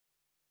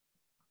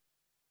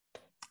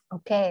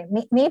Okay,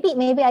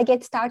 maybe I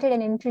get started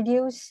and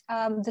introduce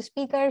the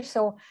speaker.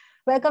 So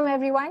welcome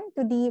everyone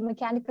to the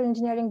Mechanical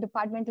Engineering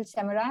Departmental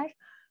Seminar.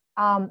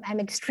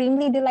 I'm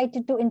extremely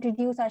delighted to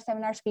introduce our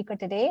seminar speaker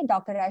today,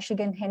 Dr.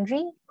 Asegun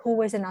Henry,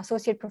 who is an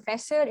associate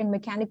professor in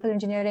mechanical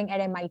engineering at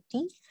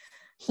MIT.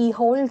 He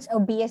holds a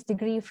BS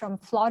degree from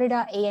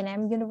Florida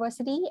A&M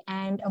University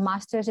and a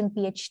master's and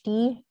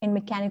PhD in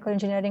mechanical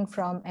engineering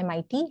from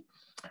MIT.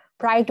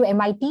 Prior to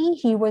MIT,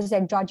 he was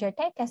at Georgia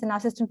Tech as an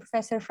assistant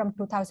professor from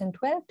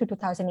 2012 to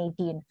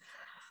 2018.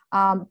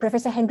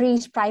 Professor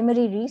Henry's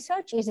primary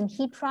research is in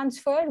heat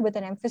transfer with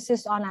an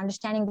emphasis on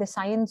understanding the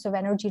science of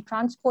energy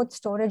transport,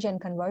 storage, and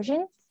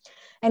conversion.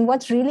 And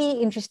what's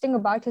really interesting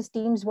about his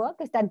team's work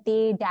is that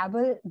they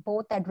dabble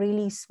both at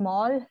really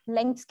small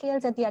length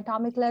scales at the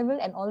atomic level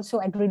and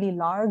also at really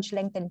large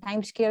length and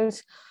time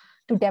scales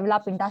to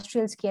develop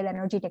industrial scale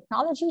energy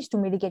technologies to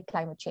mitigate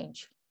climate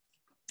change.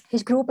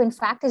 His group, in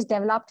fact, has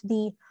developed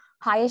the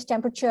highest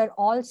temperature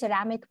all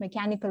ceramic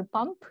mechanical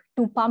pump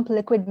to pump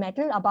liquid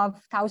metal above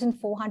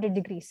 1,400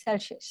 degrees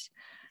Celsius.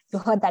 You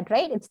heard that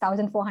right? It's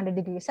 1,400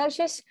 degrees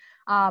Celsius.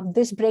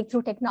 This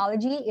breakthrough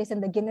technology is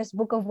in the Guinness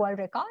Book of World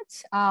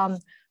Records.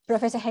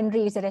 Professor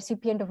Henry is a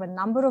recipient of a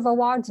number of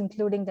awards,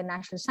 including the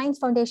National Science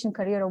Foundation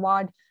Career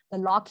Award, the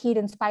Lockheed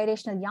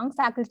Inspirational Young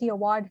Faculty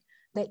Award,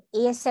 the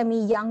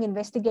ASME Young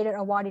Investigator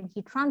Award in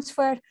Heat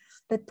Transfer,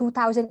 the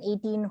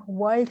 2018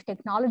 World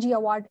Technology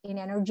Award in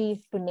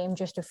Energy, to name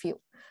just a few.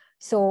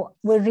 So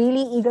we're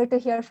really eager to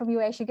hear from you,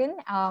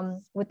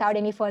 Asegun. Without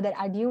any further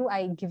ado,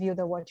 I give you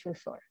the virtual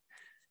floor.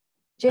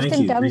 Just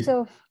in terms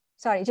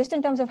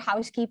of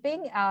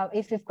housekeeping,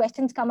 if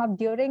questions come up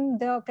during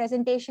the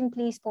presentation,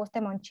 please post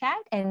them on chat,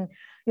 and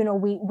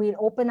we'll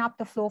open up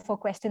the floor for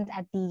questions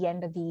at the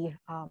end of the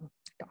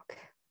talk.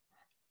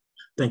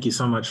 Thank you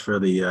so much for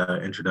the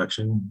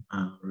introduction,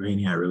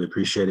 Rohini. I really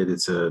appreciate it.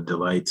 It's a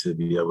delight to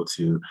be able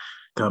to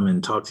come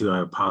and talk to you. I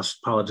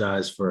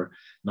apologize for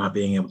not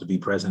being able to be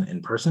present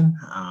in person,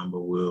 but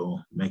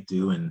we'll make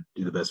do and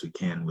do the best we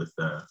can with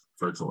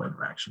virtual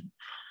interaction.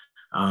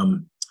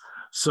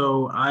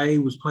 So I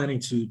was planning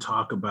to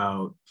talk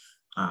about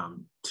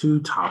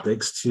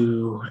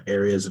two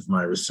areas of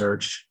my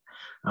research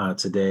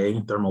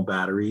today: thermal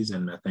batteries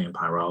and methane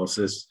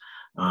pyrolysis.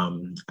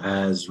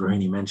 As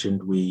Rohini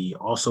mentioned, we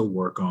also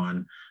work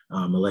on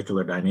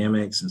molecular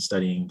dynamics and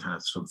studying kind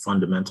of some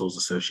fundamentals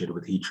associated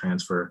with heat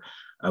transfer.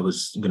 I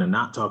was going to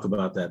not talk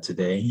about that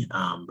today,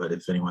 but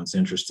if anyone's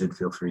interested,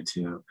 feel free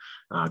to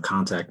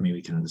contact me.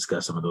 We can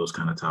discuss some of those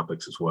kind of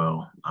topics as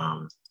well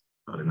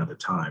at another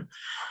time.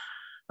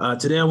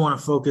 Today, I want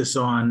to focus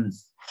on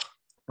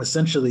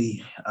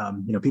essentially,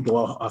 people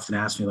often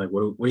ask me, like,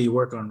 what do you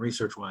work on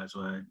research-wise?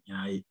 Well,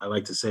 I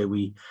like to say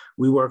we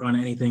work on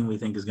anything we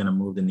think is going to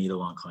move the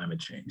needle on climate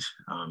change.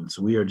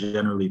 So we are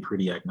generally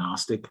pretty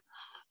agnostic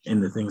in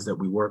the things that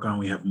we work on.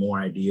 We have more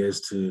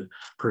ideas to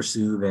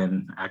pursue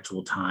than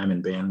actual time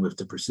and bandwidth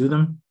to pursue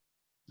them.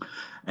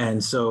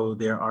 And so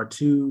there are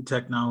two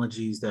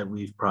technologies that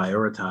we've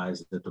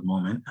prioritized at the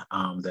moment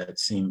that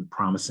seem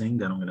promising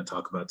that I'm going to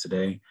talk about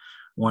today.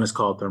 One is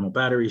called thermal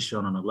batteries,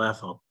 shown on the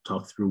left. I'll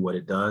talk through what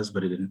it does,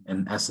 but it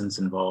in essence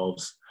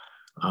involves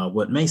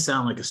what may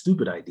sound like a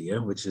stupid idea,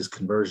 which is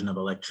conversion of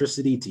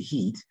electricity to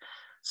heat,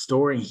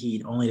 storing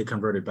heat only to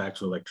convert it back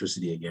to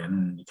electricity again.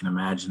 And you can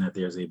imagine that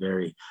there's a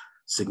very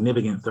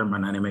significant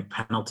thermodynamic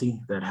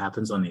penalty that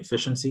happens on the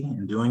efficiency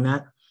in doing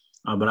that.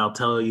 But I'll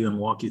tell you and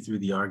walk you through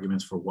the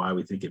arguments for why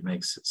we think it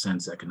makes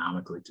sense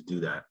economically to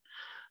do that.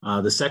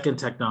 The second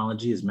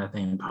technology is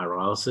methane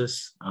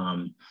pyrolysis.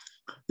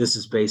 This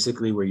is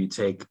basically where you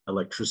take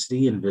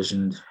electricity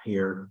envisioned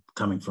here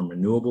coming from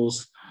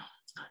renewables,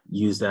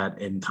 use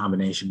that in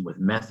combination with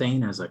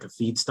methane as like a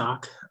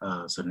feedstock,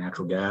 so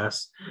natural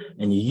gas,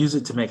 and you use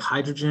it to make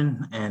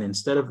hydrogen. And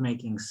instead of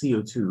making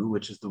CO2,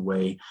 which is the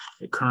way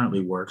it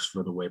currently works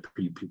for the way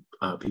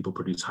people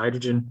produce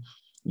hydrogen,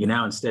 you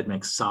now instead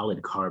make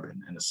solid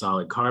carbon, and the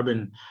solid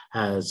carbon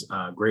has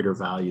greater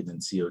value than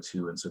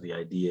CO2. And so the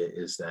idea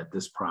is that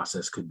this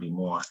process could be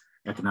more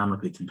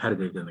economically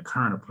competitive than the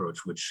current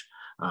approach, which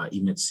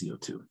emits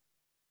CO2.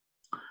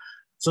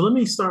 So let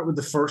me start with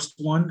the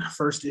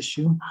first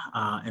issue,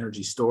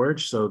 energy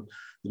storage. So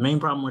the main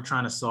problem we're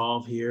trying to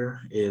solve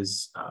here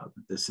is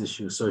this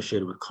issue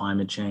associated with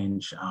climate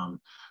change.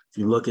 If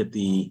you look at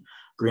the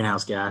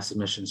greenhouse gas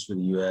emissions for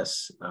the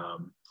US,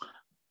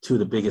 two of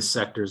the biggest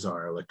sectors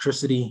are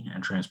electricity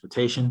and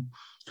transportation.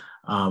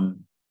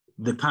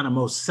 The kind of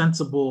most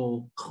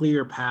sensible,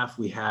 clear path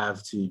we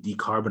have to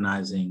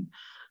decarbonizing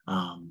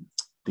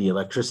the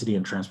electricity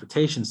and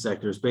transportation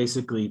sector is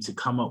basically to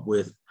come up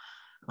with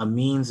a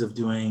means of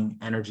doing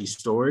energy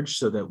storage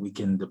so that we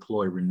can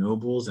deploy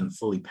renewables and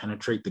fully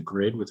penetrate the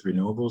grid with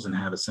renewables and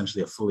have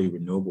essentially a fully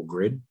renewable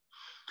grid.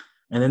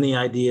 And then the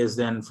idea is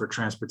then for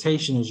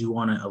transportation is you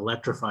want to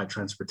electrify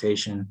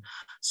transportation,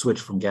 switch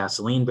from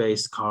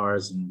gasoline-based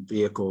cars and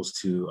vehicles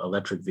to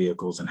electric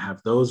vehicles and have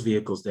those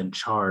vehicles then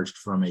charged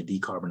from a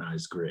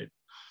decarbonized grid.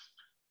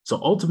 So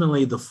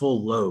ultimately, the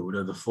full load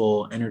or the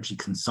full energy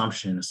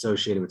consumption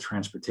associated with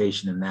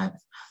transportation in that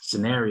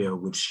scenario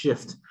would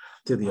shift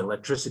to the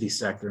electricity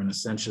sector, and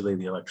essentially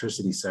the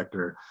electricity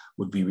sector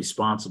would be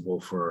responsible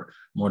for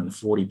more than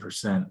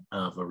 40%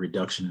 of a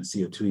reduction in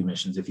CO2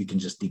 emissions if you can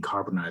just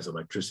decarbonize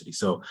electricity.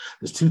 So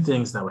there's two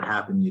things that would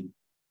happen. You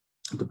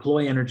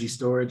deploy energy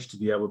storage to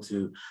be able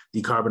to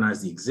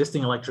decarbonize the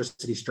existing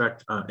electricity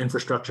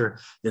infrastructure,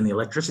 then the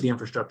electricity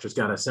infrastructure has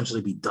got to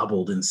essentially be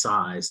doubled in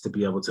size to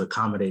be able to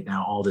accommodate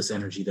now all this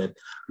energy that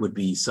would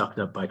be sucked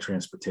up by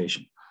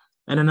transportation.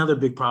 And another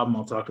big problem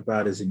I'll talk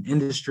about is in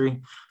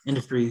industry.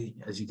 Industry,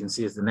 as you can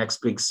see, is the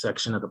next big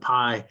section of the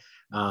pie.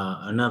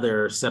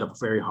 Another set of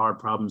very hard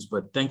problems,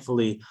 but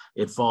thankfully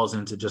it falls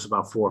into just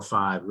about 4 or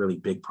 5 really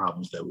big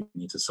problems that we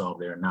need to solve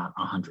there, not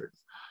 100.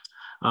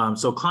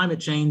 So climate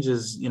change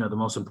is, the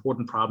most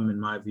important problem in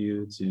my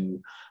view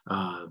to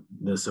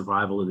the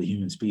survival of the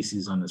human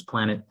species on this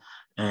planet.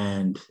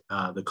 And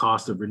the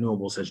cost of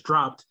renewables has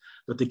dropped,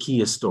 but the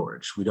key is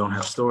storage. We don't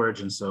have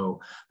storage, and so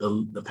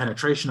the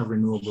penetration of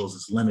renewables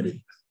is limited.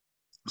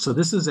 So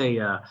this is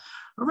a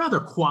rather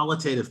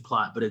qualitative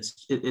plot, but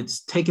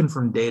it's taken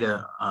from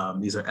data.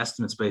 These are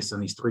estimates based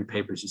on these 3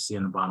 papers you see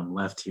in the bottom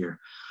left here.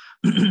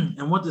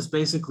 And what this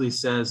basically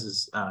says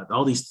is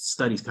all these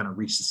studies kind of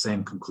reach the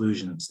same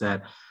conclusions,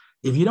 that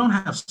if you don't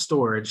have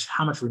storage,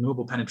 how much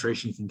renewable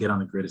penetration you can get on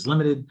the grid is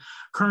limited.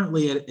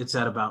 Currently, it's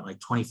at about like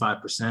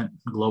 25%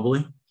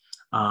 globally.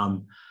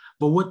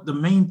 But what the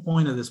main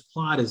point of this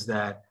plot is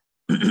that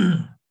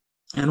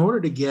in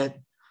order to get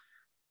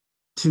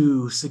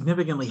to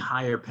significantly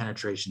higher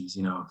penetrations,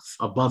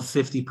 above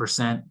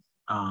 50%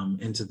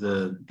 into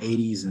the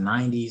 80s and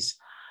 90s,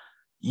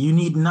 you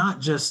need not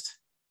just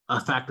a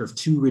factor of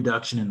 2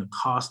 reduction in the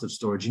cost of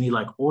storage, you need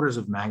like orders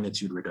of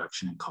magnitude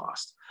reduction in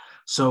cost.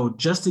 So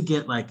just to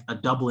get like a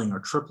doubling or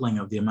tripling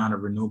of the amount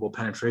of renewable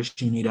penetration,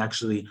 you need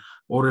actually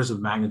orders of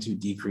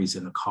magnitude decrease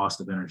in the cost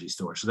of energy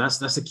storage. So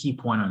that's a key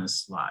point on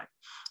this slide.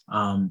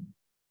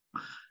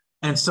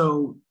 And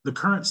so the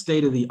current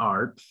state of the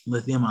art,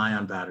 lithium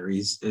ion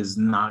batteries, is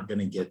not going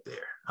to get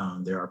there.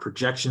 There are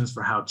projections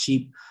for how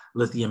cheap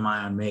lithium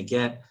ion may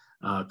get.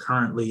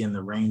 Currently in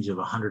the range of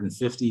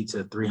 $150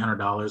 to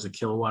 $300 a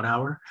kilowatt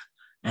hour,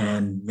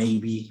 and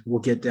maybe we'll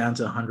get down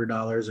to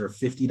 $100 or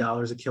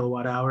 $50 a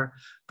kilowatt hour.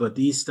 But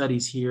these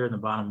studies here in the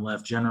bottom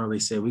left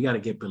generally say we got to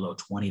get below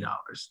 $20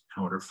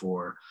 in order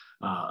for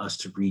us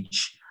to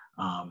reach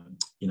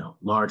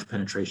large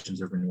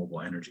penetrations of renewable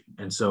energy.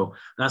 And so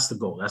that's the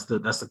goal. That's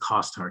the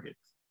cost target.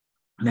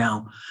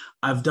 Now,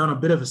 I've done a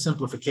bit of a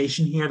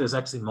simplification here. There's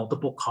actually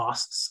multiple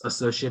costs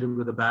associated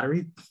with a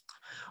battery.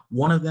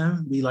 One of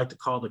them we like to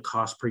call the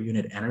cost per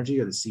unit energy,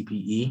 or the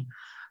CPE.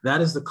 That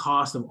is the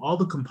cost of all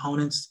the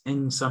components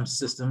in some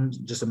systems.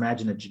 Just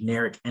imagine a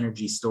generic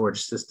energy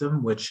storage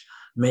system, which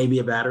may be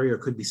a battery or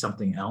could be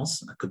something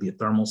else. It could be a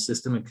thermal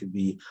system, it could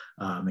be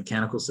a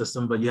mechanical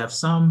system, but you have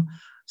some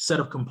set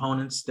of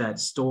components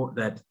that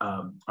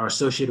are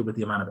associated with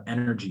the amount of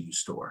energy you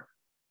store.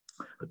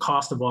 The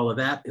cost of all of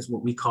that is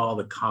what we call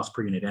the cost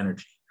per unit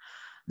energy.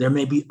 There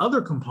may be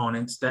other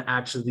components that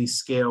actually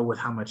scale with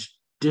how much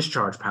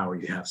discharge power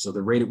you have. So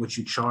the rate at which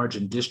you charge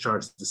and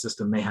discharge the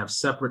system may have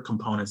separate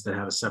components that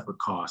have a separate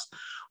cost.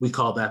 We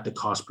call that the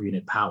cost per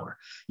unit power.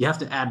 You have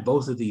to add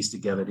both of these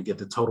together to get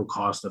the total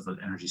cost of an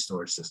energy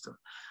storage system.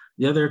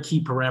 The other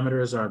key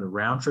parameters are the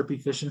round trip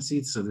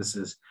efficiency. So this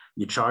is,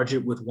 you charge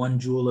it with 1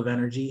 joule of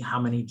energy.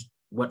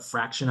 What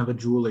fraction of a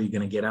joule are you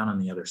going to get out on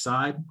the other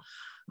side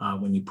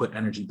when you put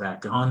energy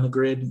back on the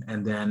grid?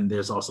 And then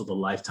there's also the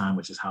lifetime,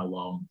 which is how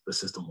long the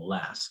system will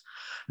last.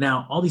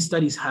 Now, all these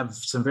studies have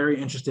some very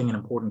interesting and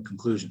important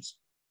conclusions.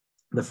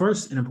 The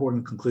first and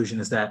important conclusion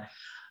is that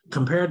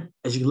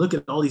as you look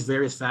at all these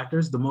various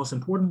factors, the most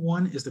important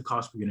one is the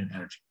cost per unit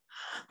energy.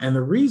 And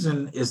the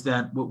reason is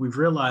that what we've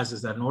realized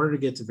is that in order to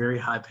get to very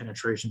high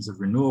penetrations of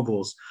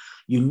renewables,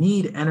 you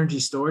need energy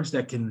storage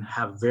that can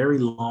have very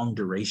long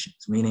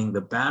durations, meaning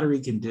the battery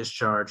can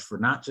discharge for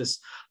not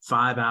just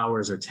 5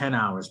 hours or 10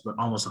 hours, but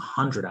almost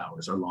 100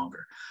 hours or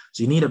longer.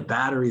 So you need a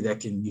battery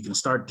that you can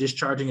start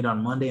discharging it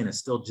on Monday and it's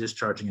still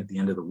discharging at the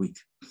end of the week.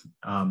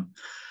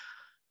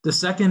 The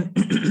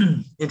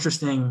second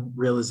interesting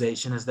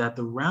realization is that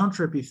the round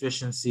trip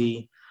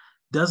efficiency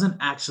doesn't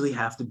actually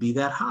have to be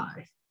that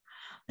high.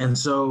 And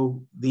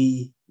so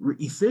the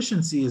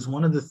efficiency is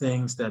one of the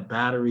things that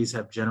batteries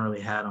have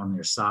generally had on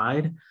their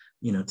side,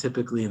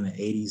 typically in the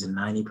 80s and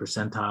 90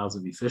 percentiles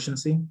of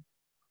efficiency.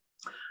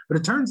 But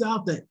it turns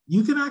out that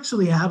you can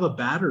actually have a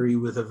battery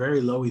with a very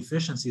low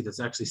efficiency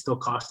that's actually still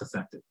cost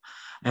effective.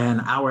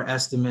 And our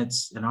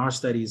estimates in our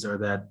studies are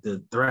that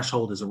the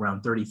threshold is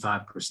around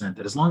 35%,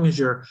 that as long as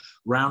your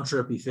round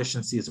trip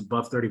efficiency is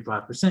above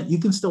 35%, you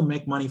can still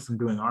make money from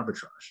doing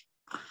arbitrage.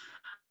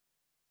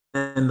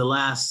 And the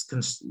last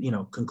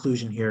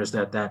conclusion here is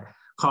that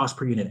cost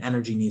per unit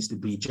energy needs to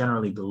be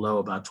generally below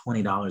about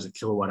 $20 a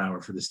kilowatt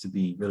hour for this to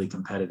be really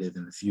competitive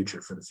in the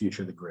future, for the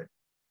future of the grid.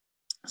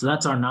 So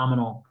that's our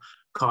nominal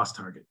cost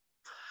target.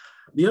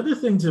 The other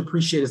thing to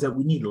appreciate is that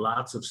we need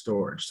lots of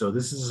storage. So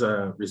this is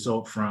a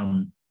result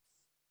from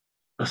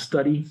a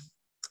study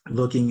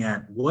looking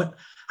at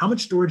how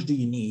much storage do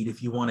you need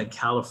if you wanted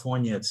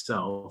California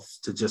itself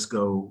to just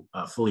go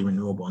fully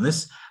renewable. And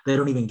this, they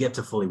don't even get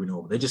to fully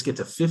renewable. They just get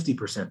to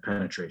 50%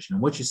 penetration.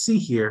 And what you see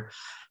here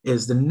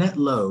is the net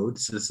load.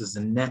 So this is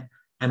the net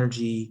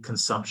energy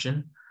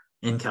consumption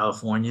in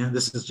California.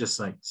 This is just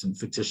like some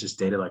fictitious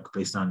data, like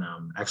based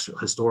on actual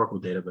historical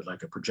data, but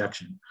like a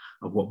projection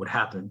of what would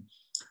happen.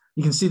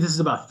 You can see this is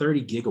about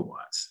 30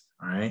 gigawatts,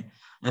 all right?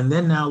 And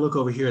then now look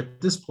over here at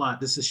this plot.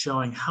 This is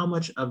showing how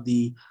much of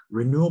the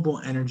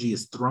renewable energy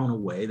is thrown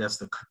away. That's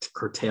the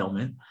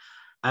curtailment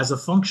as a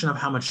function of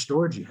how much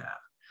storage you have.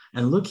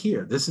 And look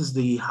here, this is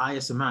the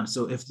highest amount.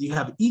 So if you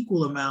have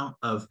equal amount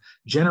of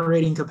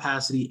generating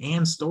capacity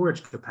and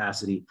storage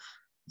capacity,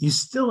 you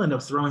still end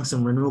up throwing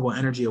some renewable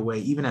energy away,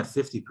 even at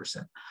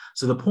 50%.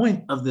 So the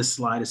point of this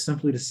slide is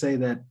simply to say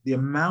that the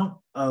amount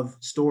of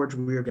storage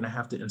we are going to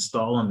have to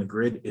install on the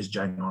grid is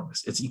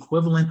ginormous. It's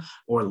equivalent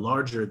or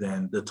larger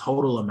than the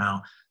total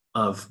amount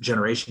of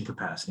generation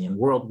capacity. And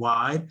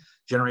worldwide,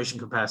 generation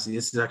capacity,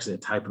 this is actually a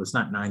typo, it's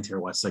not 9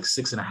 terawatts, it's like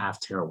 6.5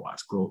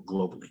 terawatts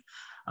globally.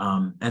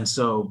 And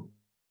so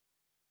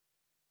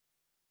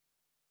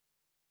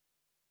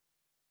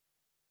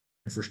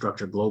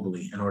infrastructure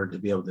globally in order to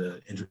be able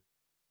to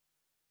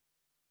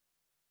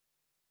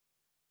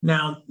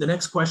Now, the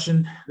next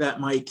question that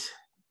might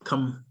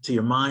come to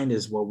your mind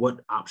is, well,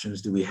 what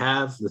options do we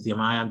have?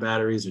 Lithium-ion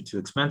batteries are too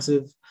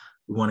expensive.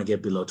 We want to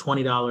get below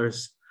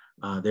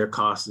 $20. Their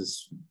cost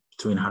is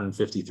between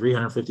 $150,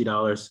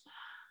 $350.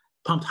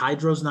 Pumped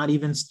hydro is not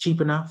even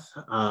cheap enough.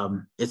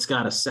 It's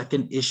got a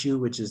second issue,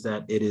 which is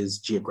that it is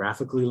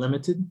geographically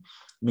limited,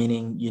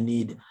 meaning you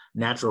need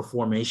natural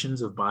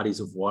formations of bodies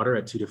of water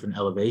at 2 different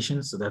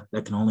elevations. So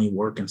that can only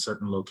work in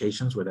certain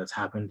locations where that's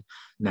happened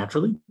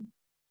naturally.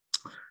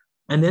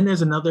 And then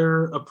there's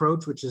another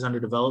approach, which is under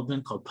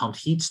development, called pumped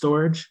heat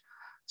storage.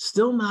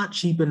 Still not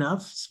cheap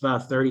enough. It's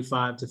about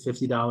 $35 to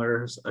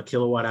 $50 a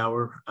kilowatt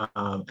hour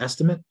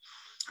estimate.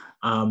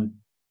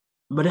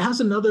 But it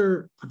has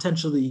another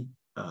potentially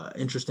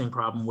interesting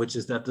problem, which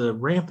is that the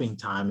ramping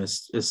time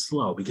is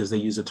slow because they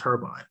use a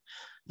turbine.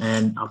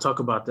 And I'll talk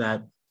about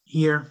that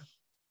here.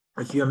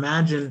 If you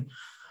imagine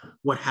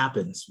what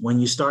happens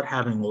when you start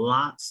having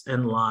lots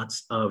and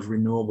lots of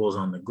renewables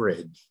on the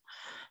grid,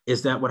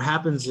 is that what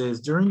happens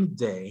is during the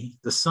day,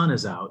 the sun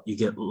is out, you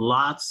get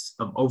lots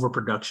of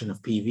overproduction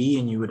of PV,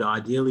 and you would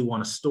ideally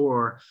want to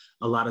store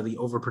a lot of the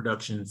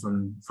overproduction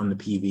from the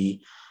PV.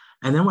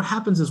 And then what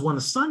happens is when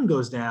the sun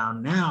goes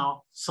down,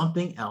 now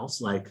something else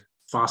like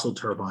fossil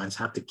turbines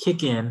have to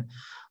kick in,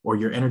 or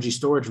your energy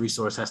storage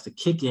resource has to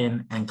kick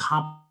in and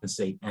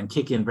compensate and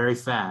kick in very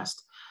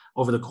fast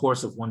over the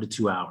course of 1 to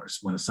 2 hours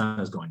when the sun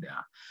is going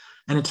down.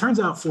 And it turns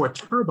out for a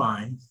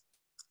turbine,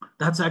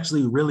 that's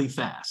actually really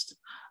fast.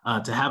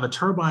 To have a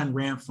turbine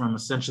ramp from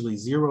essentially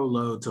zero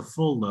load to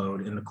full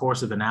load in the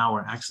course of an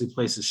hour actually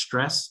places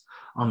stress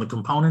on the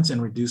components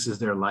and reduces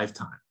their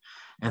lifetime.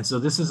 And so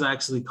this has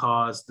actually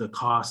caused the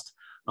cost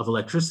of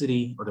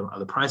electricity, or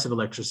the price of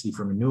electricity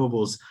from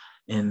renewables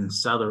in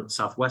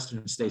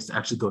southwestern states to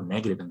actually go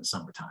negative in the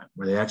summertime,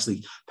 where they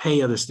actually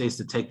pay other states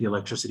to take the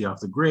electricity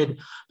off the grid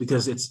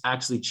because it's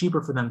actually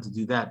cheaper for them to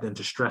do that than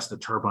to stress the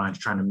turbines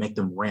trying to make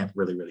them ramp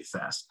really, really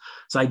fast.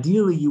 So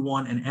ideally, you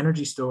want an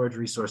energy storage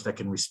resource that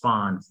can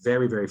respond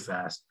very, very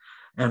fast.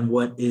 And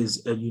what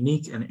is a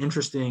unique and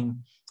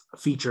interesting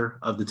feature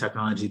of the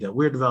technology that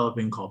we're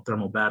developing called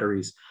thermal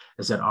batteries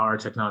is that our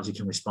technology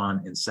can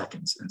respond in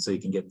seconds. And so you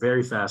can get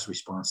very fast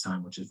response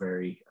time, which is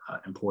very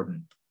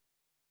important.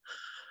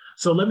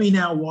 So let me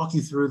now walk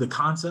you through the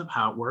concept,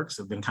 how it works.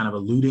 I've been kind of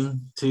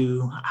alluding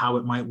to how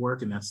it might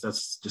work, and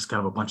that's just kind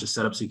of a bunch of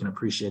setups so you can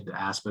appreciate the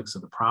aspects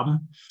of the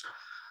problem.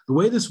 The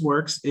way this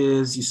works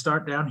is you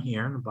start down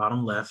here in the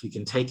bottom left. You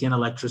can take in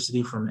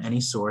electricity from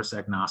any source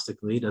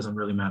agnostically. It doesn't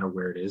really matter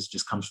where it is,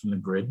 just comes from the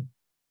grid.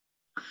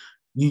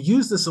 You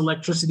use this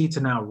electricity to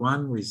now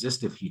run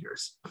resistive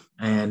heaters.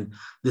 And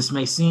this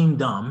may seem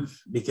dumb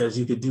because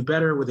you could do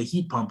better with a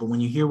heat pump, but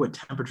when you hear what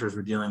temperatures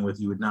we're dealing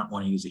with, you would not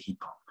want to use a heat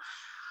pump.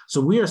 So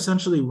we are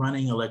essentially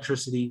running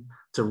electricity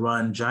to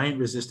run giant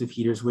resistive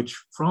heaters,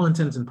 which for all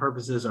intents and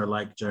purposes are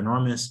like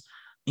ginormous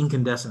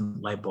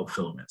incandescent light bulb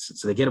filaments.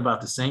 So they get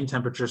about the same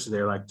temperature. So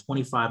they're like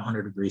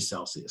 2,500 degrees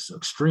Celsius, so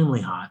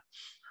extremely hot.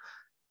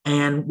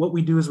 And what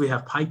we do is we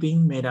have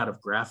piping made out of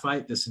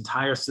graphite. This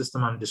entire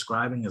system I'm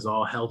describing is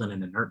all held in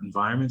an inert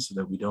environment so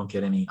that we don't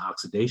get any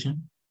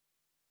oxidation.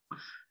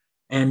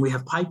 And we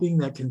have piping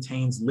that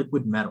contains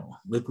liquid metal,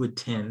 liquid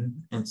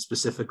tin, and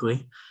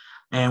specifically.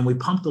 And we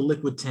pump the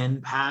liquid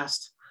tin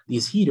past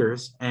these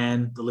heaters,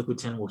 and the liquid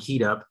tin will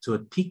heat up to a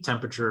peak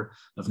temperature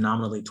of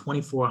nominally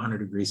 2,400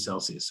 degrees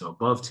Celsius, so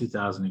above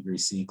 2,000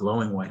 degrees C,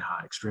 glowing white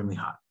hot, extremely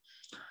hot.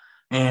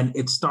 And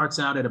it starts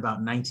out at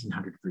about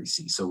 1,900 degrees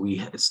C. So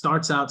it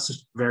starts out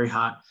very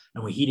hot,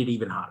 and we heat it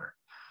even hotter.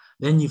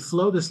 Then you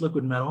flow this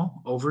liquid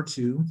metal over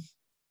to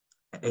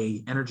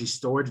an energy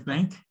storage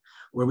bank,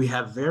 where we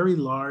have very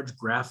large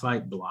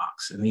graphite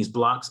blocks. And these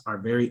blocks are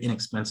very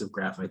inexpensive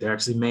graphite. They're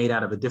actually made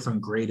out of a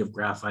different grade of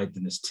graphite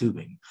than this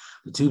tubing.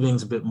 The tubing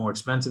is a bit more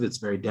expensive. It's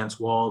very dense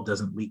walled,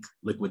 doesn't leak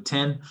liquid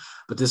tin,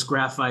 but this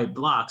graphite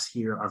blocks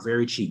here are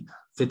very cheap,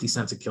 50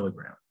 cents a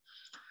kilogram.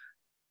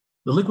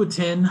 The liquid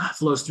tin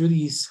flows through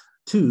these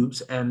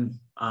tubes and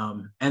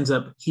ends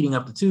up heating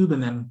up the tube,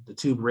 and then the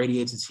tube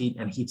radiates its heat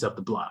and heats up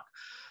the block.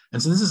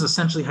 And so this is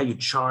essentially how you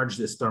charge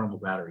this thermal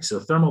battery. So a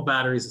thermal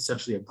battery is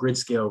essentially a grid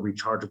scale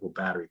rechargeable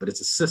battery, but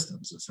it's a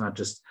system. So it's not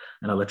just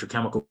an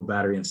electrochemical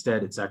battery.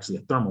 Instead, it's actually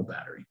a thermal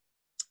battery.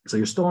 So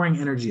you're storing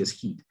energy as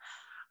heat,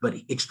 but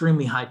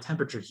extremely high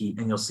temperature heat,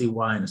 and you'll see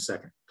why in a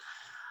second.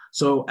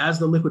 So as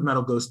the liquid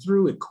metal goes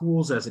through, it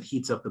cools as it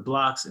heats up the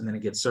blocks, and then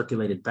it gets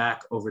circulated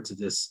back over to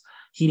this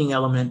heating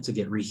element to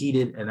get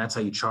reheated, and that's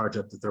how you charge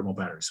up the thermal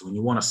battery. So when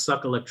you want to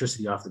suck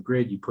electricity off the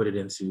grid, you put it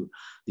into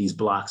these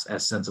blocks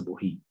as sensible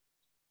heat.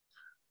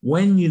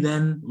 When you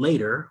then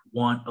later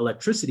want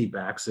electricity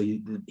back, so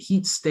the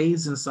heat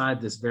stays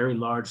inside this very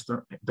large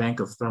bank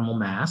of thermal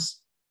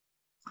mass.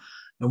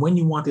 And when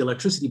you want the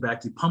electricity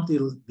back, you pump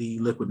the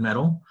liquid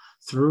metal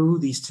through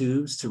these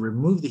tubes to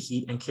remove the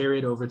heat and carry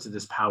it over to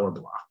this power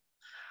block.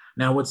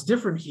 Now, what's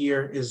different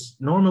here is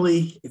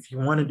normally, if you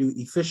want to do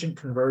efficient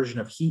conversion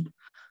of heat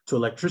to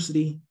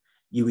electricity,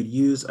 you would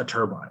use a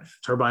turbine.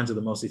 Turbines are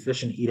the most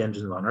efficient heat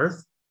engines on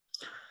Earth.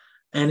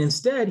 And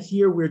instead,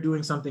 here we're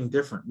doing something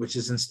different, which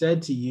is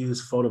instead to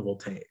use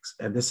photovoltaics.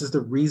 And this is the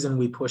reason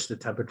we push the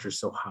temperature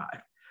so high.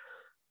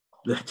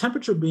 The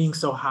temperature being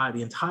so high,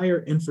 the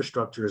entire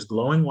infrastructure is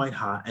glowing white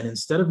hot. And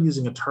instead of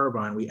using a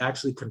turbine, we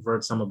actually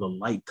convert some of the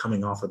light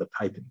coming off of the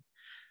piping.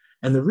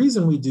 And the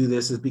reason we do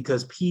this is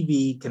because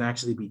PV can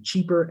actually be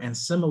cheaper and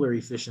similar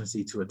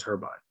efficiency to a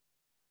turbine.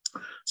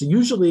 So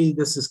usually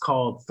this is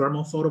called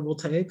thermal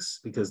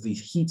photovoltaics because the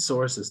heat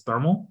source is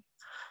thermal.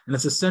 And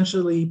it's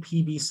essentially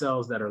PV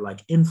cells that are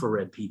like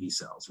infrared PV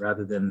cells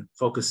rather than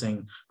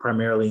focusing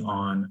primarily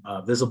on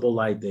visible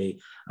light. They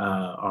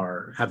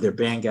have their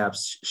band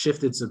gaps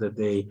shifted so that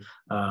they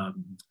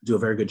do a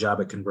very good job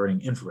at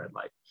converting infrared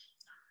light.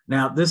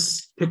 Now,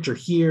 this picture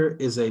here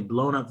is a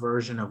blown up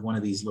version of one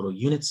of these little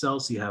unit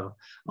cells. So you have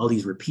all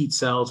these repeat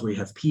cells where you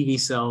have PV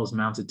cells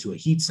mounted to a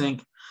heat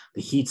sink.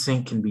 The heat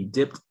sink can be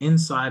dipped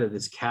inside of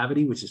this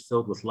cavity, which is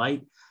filled with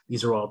light.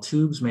 These are all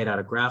tubes made out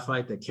of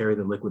graphite that carry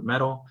the liquid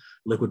metal.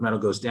 Liquid metal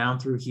goes down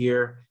through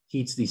here,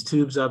 heats these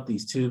tubes up.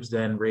 These tubes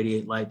then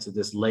radiate light to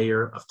this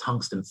layer of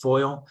tungsten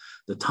foil.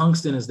 The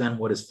tungsten is then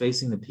what is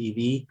facing the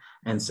PV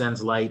and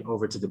sends light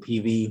over to the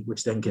PV,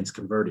 which then gets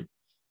converted.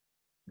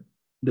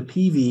 The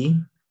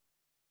PV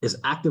is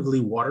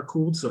actively water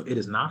cooled, so it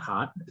is not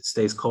hot. It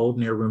stays cold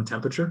near room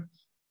temperature.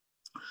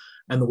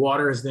 And the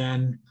water is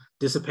then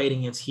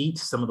dissipating its heat.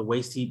 Some of the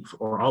waste heat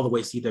or all the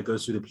waste heat that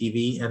goes through the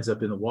PV ends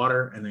up in the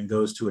water and then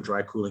goes to a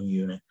dry cooling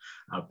unit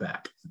out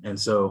back. And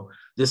so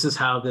this is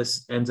how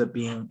this ends up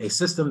being a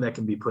system that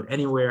can be put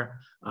anywhere.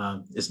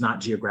 It's not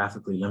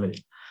geographically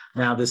limited.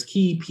 Now, this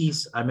key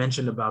piece I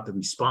mentioned about the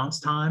response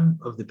time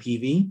of the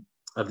PV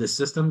of this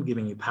system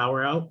giving you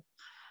power out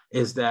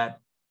is that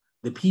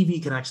the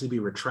PV can actually be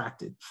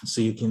retracted.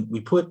 So we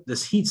put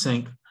this heat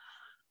sink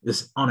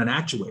on an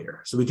actuator.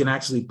 So we can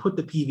actually put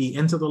the PV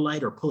into the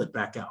light or pull it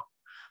back out.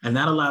 And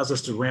that allows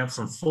us to ramp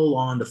from full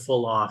on to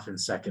full off in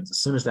seconds, as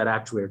soon as that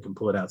actuator can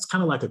pull it out. It's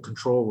kind of like a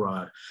control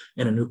rod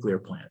in a nuclear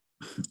plant.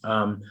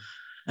 And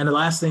the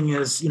last thing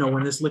is,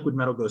 when this liquid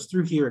metal goes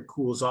through here, it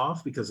cools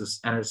off because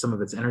some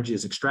of its energy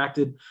is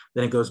extracted.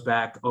 Then it goes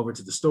back over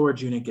to the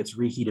storage unit, gets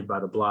reheated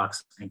by the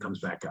blocks, and comes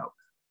back out.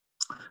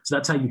 So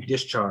that's how you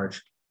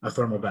discharge a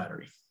thermal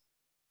battery.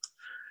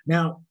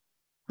 Now,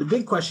 the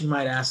big question you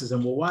might ask is,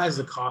 well, why is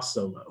the cost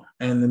so low?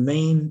 And the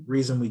main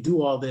reason we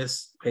do all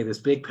this, pay this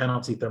big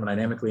penalty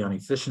thermodynamically on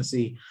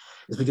efficiency,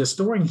 is because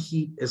storing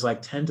heat is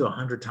like 10 to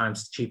 100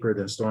 times cheaper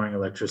than storing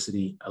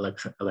electricity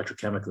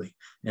electrochemically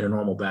in a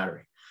normal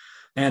battery.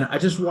 And I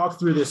just walked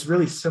through this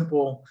really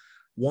simple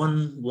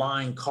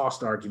one-line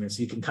cost argument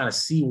so you can kind of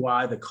see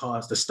why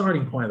the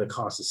starting point of the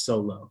cost is so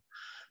low.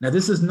 Now,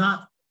 this is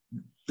not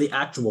the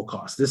actual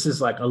cost. This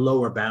is like a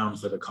lower bound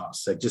for the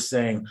cost. Like just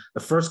saying the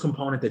first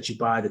component that you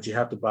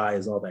have to buy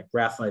is all that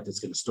graphite that's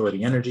going to store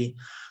the energy.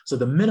 So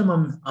the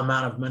minimum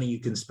amount of money you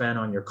can spend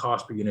on your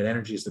cost per unit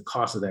energy is the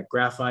cost of that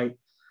graphite.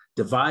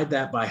 Divide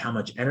that by how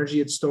much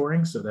energy it's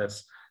storing. So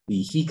that's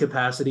the heat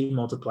capacity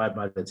multiplied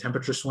by the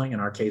temperature swing. In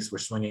our case, we're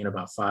swinging at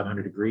about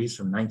 500 degrees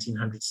from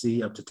 1900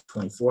 C up to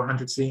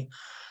 2400 C.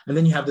 And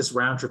then you have this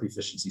round trip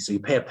efficiency. So you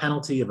pay a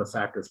penalty of a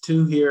factor of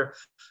 2 here,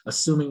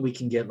 assuming we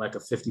can get like a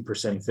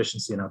 50%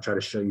 efficiency. And I'll try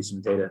to show you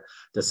some data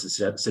that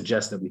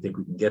suggests that we think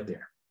we can get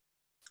there.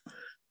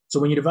 So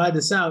when you divide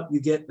this out, you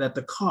get that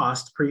the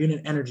cost per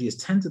unit energy is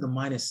 10 to the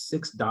minus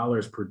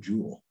 $6 per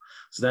joule.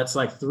 So that's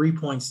like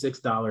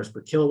 $3.6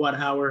 per kilowatt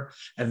hour.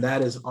 And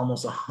that is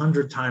almost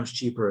 100 times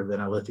cheaper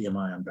than a lithium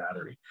ion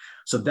battery.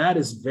 So that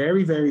is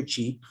very, very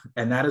cheap.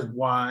 And that is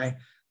why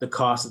the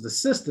cost of the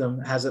system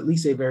has at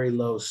least a very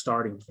low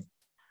starting point.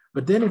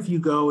 But then if you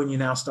go and you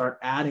now start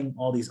adding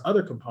all these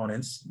other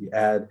components, you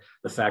add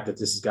the fact that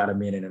this has got to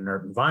be in an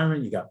inert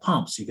environment, you got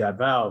pumps, you got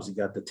valves, you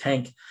got the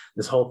tank,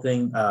 this whole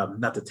thing,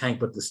 not the tank,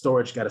 but the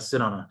storage got to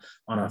sit on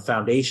a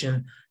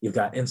foundation. You've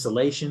got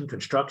insulation,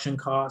 construction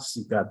costs,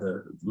 you've got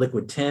the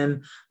liquid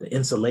tin, the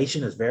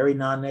insulation is very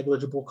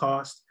non-negligible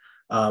cost.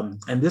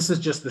 And this is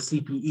just the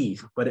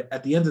CPE, but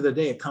at the end of the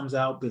day, it comes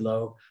out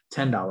below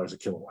 $10 a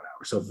kilowatt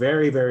hour. So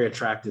very, very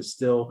attractive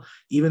still,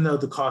 even though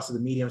the cost of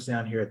the medium's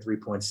down here at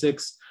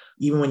 3.6,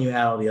 even when you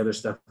add all the other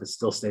stuff, it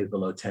still stays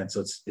below 10.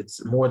 So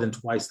it's more than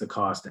twice the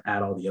cost to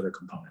add all the other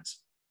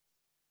components.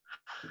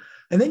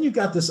 And then you've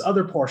got this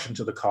other portion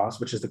to the cost,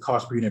 which is the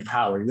cost per unit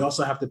power. You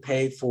also have to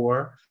pay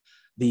for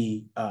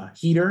the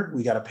heater,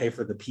 we got to pay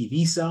for the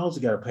PV cells,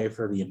 we got to pay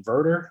for the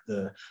inverter,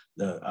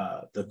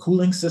 the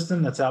cooling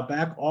system that's out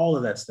back, all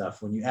of that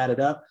stuff. When you add it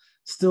up,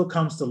 still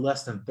comes to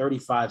less than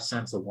 35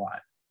 cents a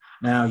watt.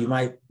 Now you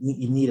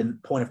need a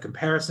point of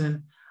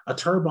comparison. A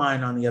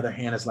turbine, on the other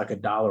hand, is like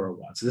 $1 a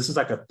watt. So this is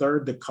like a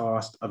third the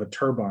cost of a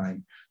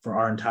turbine for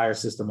our entire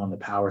system on the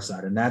power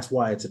side. And that's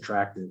why it's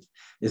attractive,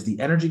 is the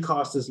energy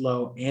cost is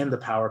low and the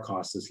power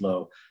cost is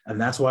low. And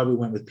that's why we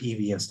went with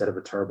PV instead of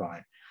a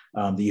turbine.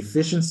 The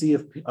efficiency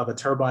of a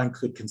turbine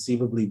could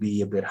conceivably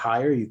be a bit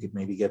higher. You could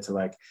maybe get to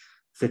like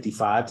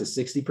 55 to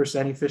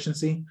 60%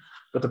 efficiency.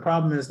 But the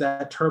problem is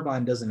that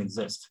turbine doesn't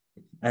exist.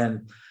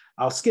 And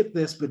I'll skip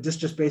this, but this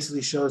just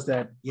basically shows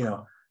that, you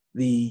know,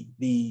 the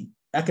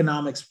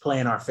economics play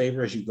in our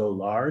favor as you go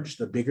large.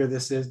 The bigger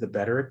this is, the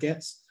better it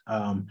gets.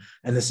 And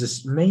this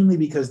is mainly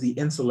because the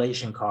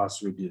insulation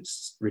costs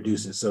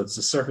reduces. So it's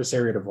the surface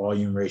area to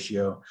volume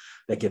ratio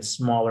that gets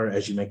smaller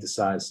as you make the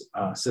size,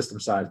 system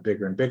size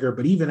bigger and bigger.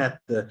 But even at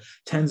the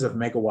tens of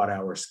megawatt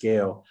hour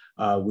scale,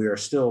 we are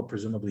still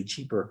presumably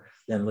cheaper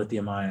than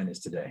lithium ion is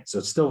today. So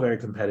it's still very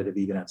competitive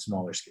even at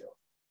smaller scale.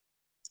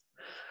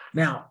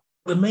 Now,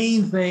 the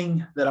main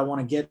thing that I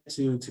want to get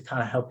to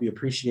kind of help you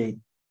appreciate,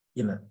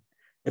 you know,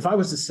 if I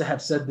was to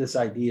have said this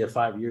idea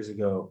 5 years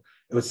ago,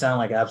 it would sound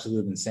like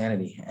absolute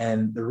insanity.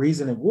 And the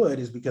reason it would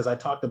is because I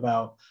talked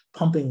about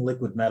pumping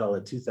liquid metal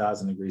at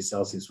 2000 degrees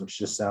Celsius, which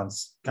just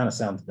sounds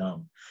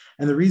dumb.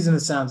 And the reason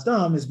it sounds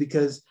dumb is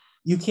because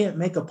you can't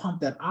make a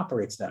pump that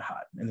operates that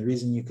hot. And the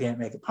reason you can't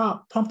make a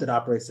pump that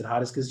operates that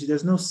hot is because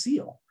there's no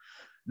seal.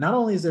 Not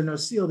only is there no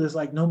seal, there's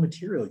like no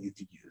material you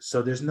could use.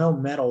 So there's no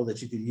metal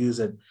that you could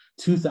use at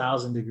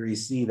 2000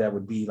 degrees C that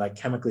would be like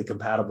chemically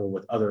compatible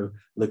with other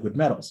liquid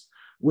metals,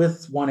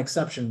 with one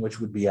exception, which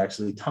would be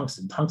actually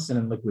tungsten. Tungsten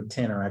and liquid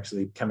tin are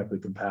actually chemically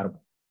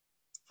compatible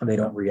and they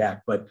don't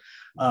react. But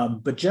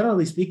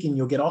generally speaking,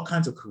 you'll get all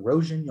kinds of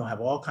corrosion. You'll have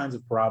all kinds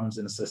of problems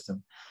in the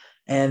system.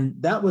 And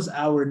that was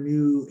our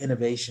new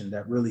innovation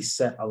that really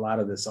set a lot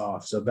of this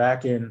off. So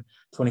back in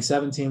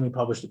 2017, we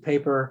published a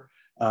paper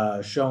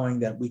showing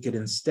that we could,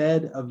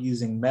 instead of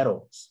using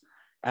metals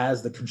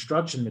as the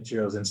construction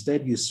materials,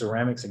 instead use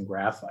ceramics and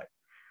graphite.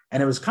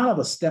 And it was kind of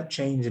a step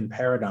change in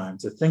paradigm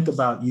to think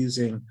about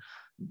using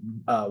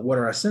what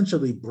are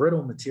essentially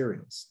brittle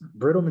materials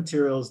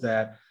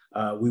that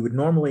we would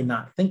normally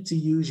not think to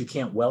use. You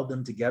can't weld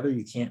them together.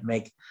 You can't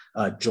make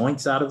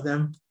joints out of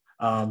them.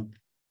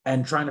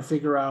 And trying to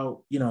figure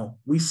out, you know,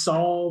 we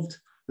solved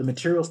the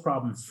materials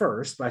problem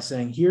first by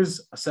saying,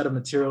 here's a set of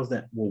materials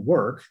that will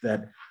work,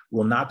 that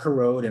will not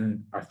corrode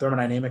and are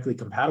thermodynamically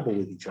compatible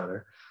with each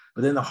other.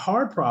 But then the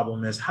hard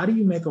problem is, how do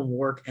you make them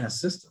work in a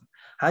system?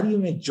 How do you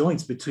make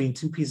joints between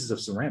two pieces of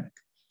ceramic?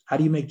 How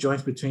do you make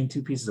joints between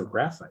two pieces of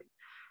graphite?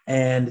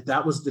 And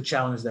that was the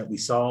challenge that we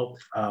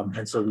solved.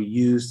 And so we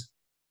used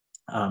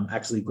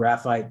actually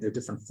graphite. There are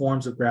different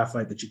forms of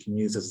graphite that you can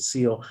use as a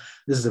seal.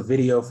 This is a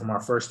video from our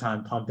first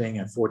time pumping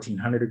at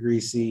 1400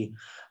 degrees C.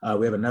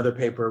 We have another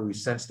paper. We've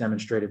since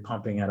demonstrated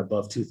pumping at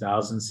above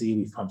 2000 C.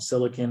 We've pumped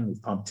silicon,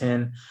 we've pumped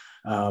tin.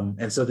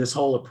 And so this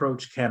whole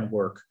approach can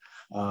work.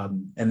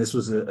 And this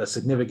was a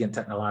significant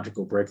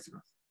technological breakthrough.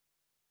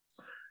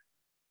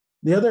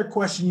 The other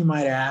question you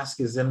might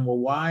ask is then, well,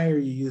 why are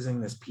you using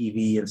this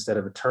PV instead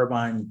of a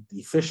turbine? The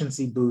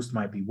efficiency boost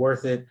might be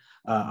worth it.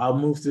 I'll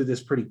move through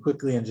this pretty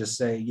quickly and just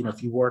say, you know,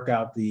 if you work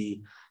out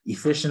the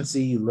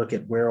efficiency, you look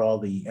at where all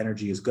the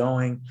energy is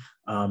going,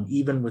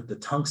 even with the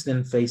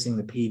tungsten facing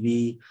the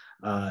PV,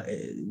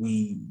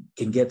 we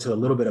can get to a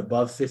little bit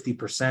above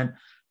 50%.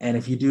 And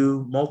if you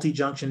do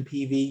multi-junction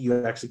PV,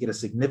 you actually get a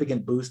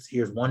significant boost.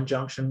 Here's one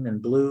junction in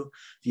blue.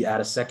 If you add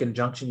a second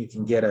junction, you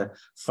can get a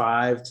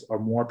 5% or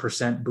more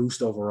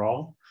boost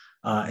overall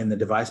in the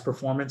device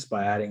performance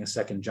by adding a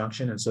second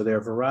junction. And so there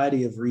are a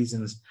variety of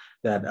reasons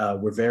that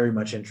we're very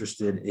much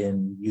interested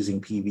in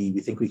using PV. We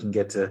think we can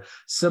get to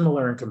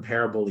similar and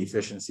comparable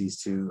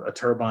efficiencies to a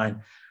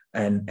turbine,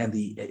 and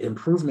the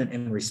improvement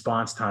in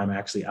response time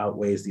actually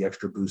outweighs the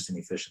extra boost in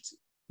efficiency.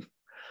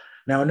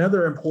 Now,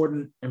 another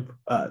important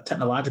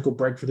technological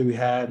breakthrough we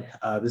had,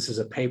 this is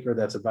a paper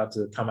that's about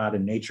to come out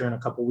in Nature in a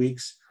couple of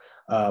weeks.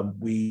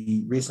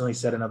 We recently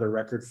set another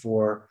record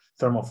for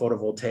thermal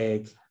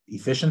photovoltaic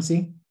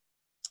efficiency.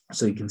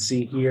 So you can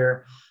see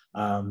here,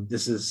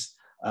 this is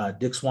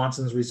Dick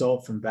Swanson's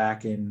result from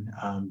back in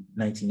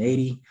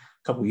 1980.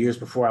 couple of years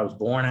before I was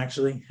born,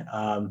 actually.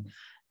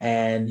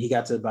 And he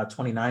got to about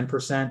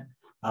 29%.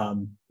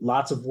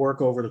 Lots of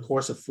work over the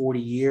course of 40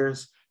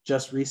 years.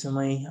 Just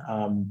recently,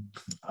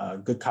 a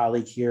good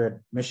colleague here at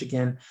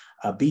Michigan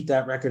beat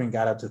that record and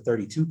got up to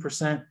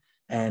 32%.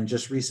 And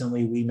just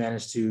recently, we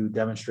managed to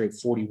demonstrate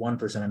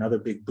 41%, another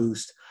big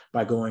boost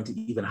by going to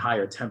even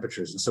higher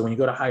temperatures. And so when you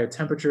go to higher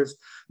temperatures,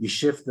 you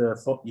shift the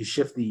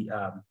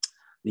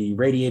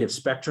radiative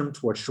spectrum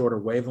towards shorter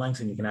wavelengths,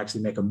 and you can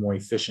actually make a more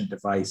efficient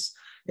device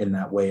in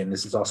that way. And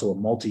this is also a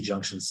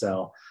multi-junction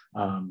cell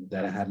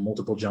that had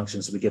multiple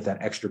junctions, so we get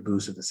that extra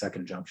boost of the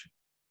second junction.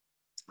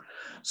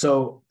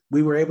 So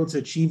we were able to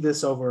achieve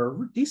this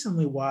over a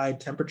decently wide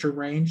temperature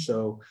range.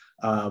 So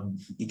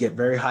you get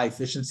very high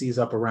efficiencies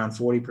up around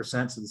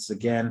 40%. So this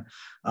again,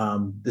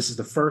 this is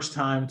the first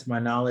time to my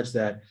knowledge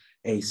that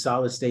a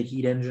solid state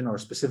heat engine, or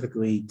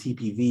specifically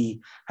TPV,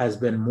 has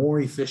been more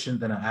efficient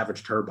than an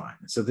average turbine.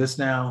 So this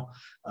now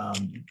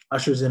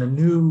ushers in a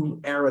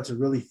new era to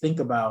really think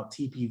about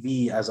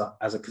TPV as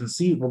a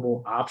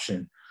conceivable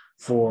option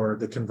for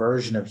the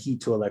conversion of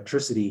heat to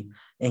electricity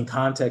in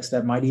contexts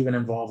that might even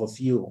involve a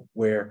fuel,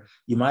 where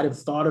you might have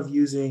thought of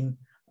using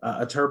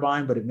a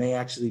turbine, but it may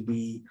actually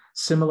be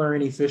similar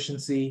in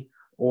efficiency,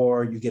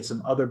 or you get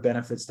some other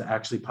benefits to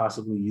actually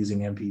possibly using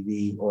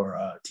MPV or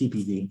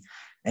TPV.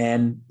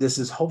 And this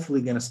is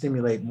hopefully going to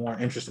stimulate more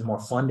interest and more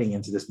funding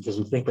into this, because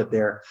we think that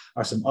there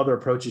are some other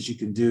approaches you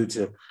can do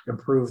to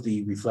improve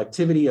the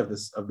reflectivity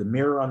of the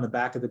mirror on the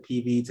back of the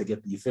PV to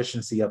get the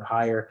efficiency up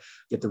higher,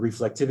 get the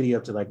reflectivity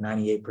up to like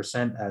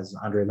 98%, as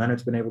Andre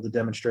Leonard's been able to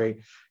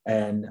demonstrate,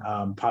 and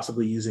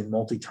possibly using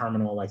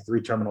multi-terminal, like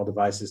 3-terminal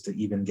devices to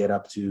even get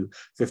up to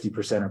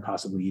 50% or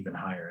possibly even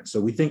higher. And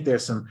so we think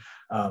there's some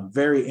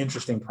very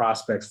interesting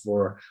prospects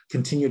for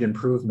continued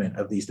improvement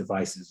of these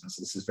devices. And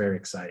so this is very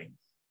exciting.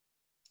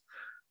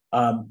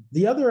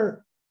 The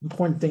other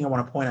important thing I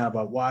want to point out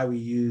about why we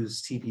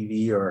use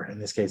TPV, or in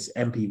this case,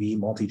 MPV,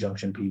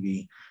 multi-junction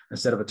PV,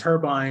 instead of a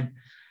turbine,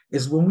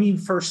 is when we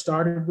first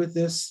started with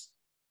this,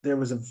 there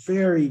was a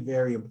very,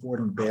 very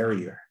important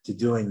barrier to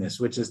doing this,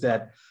 which is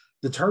that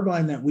the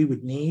turbine that we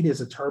would need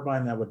is a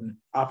turbine that would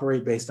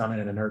operate based on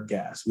an inert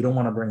gas. We don't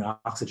want to bring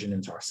oxygen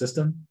into our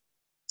system.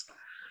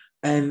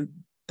 And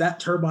that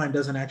turbine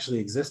doesn't actually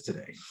exist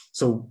today.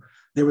 So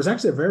there was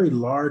actually a very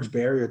large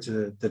barrier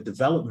to the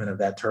development of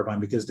that turbine,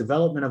 because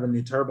development of a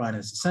new turbine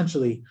is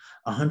essentially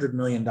 $100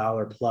 million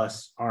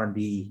plus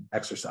R&D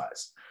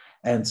exercise.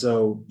 And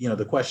so, you know,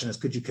 the question is,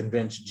 could you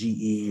convince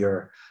GE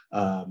or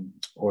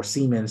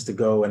Siemens to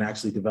go and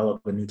actually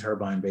develop a new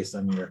turbine based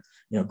on your,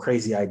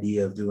 crazy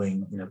idea of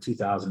doing,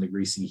 2000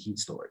 degrees C heat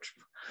storage?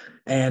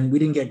 And we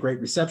didn't get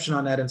great reception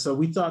on that. And so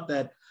we thought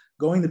that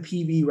going the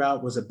PV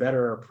route was a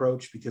better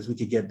approach, because we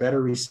could get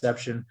better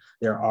reception.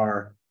 There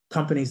are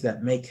companies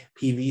that make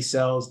PV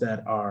cells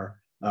that are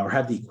or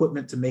have the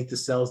equipment to make the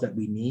cells that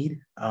we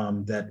need,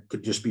 that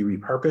could just be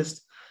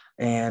repurposed.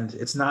 And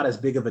it's not as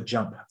big of a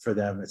jump for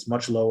them. It's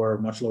much lower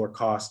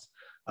cost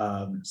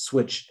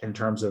switch in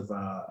terms of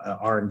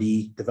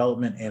R&D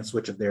development and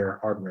switch of their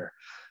hardware.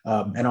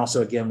 And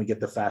also, again, we get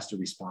the faster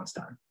response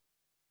time.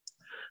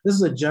 This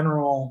is a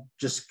general,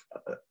 just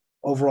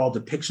overall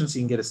depiction, so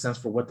you can get a sense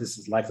for what this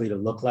is likely to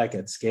look like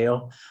at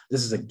scale.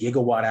 This is a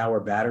gigawatt hour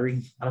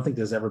battery. I don't think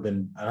a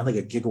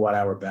gigawatt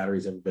hour battery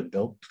has ever been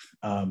built.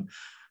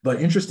 But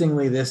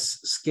interestingly, this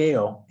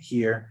scale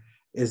here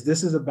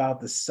this is about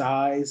the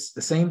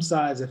same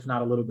size, if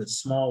not a little bit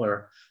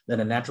smaller than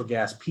a natural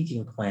gas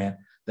peaking plant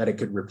that it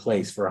could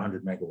replace for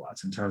 100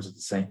 megawatts in terms of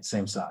the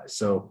same size.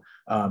 So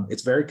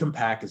it's very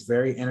compact, it's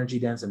very energy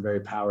dense and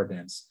very power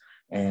dense.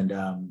 And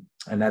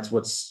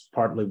that's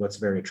partly what's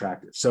very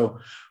attractive. So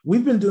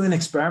we've been doing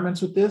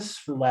experiments with this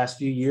for the last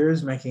few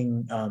years,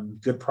 making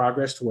good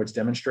progress towards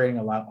demonstrating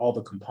all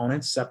the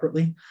components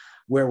separately.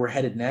 Where we're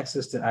headed next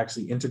is to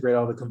actually integrate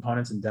all the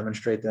components and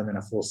demonstrate them in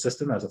a full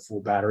system as a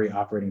full battery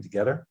operating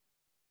together.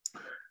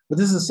 But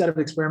this is a set of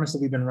experiments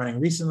that we've been running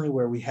recently,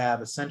 where we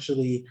have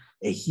essentially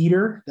a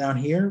heater down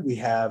here. We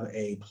have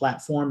a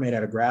platform made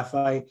out of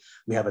graphite.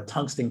 We have a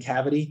tungsten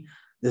cavity.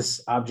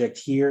 This object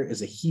here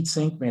is a heat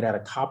sink made out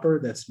of copper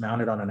that's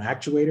mounted on an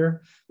actuator.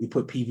 We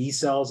put PV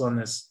cells on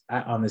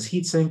this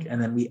heat sink, and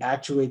then we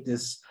actuate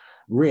this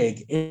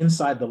rig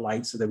inside the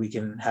light so that we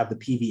can have the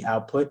PV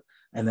output,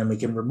 and then we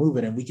can remove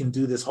it. And we can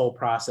do this whole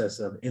process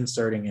of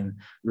inserting and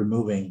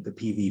removing the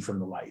PV from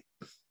the light.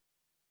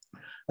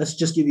 Let's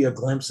just give you a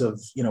glimpse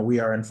of, we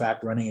are in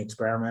fact running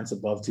experiments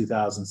above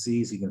 2000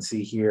 C. So you can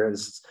see here,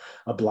 this is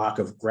a block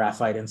of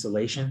graphite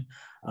insulation.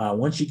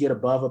 Once you get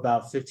above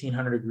about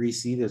 1500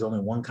 degrees C, there's only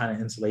one kind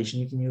of insulation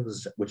you can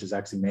use, which is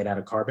actually made out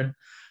of carbon.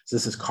 So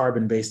this is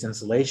carbon-based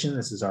insulation.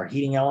 This is our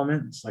heating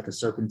element. It's like a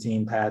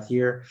serpentine path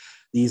here.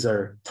 These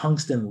are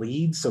tungsten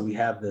leads. So we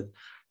have the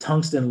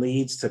tungsten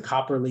leads to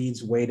copper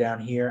leads way down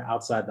here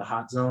outside the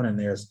hot zone. And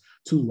there's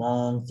two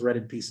long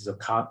threaded pieces of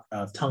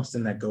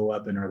tungsten that go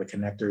up and are the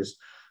connectors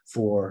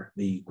for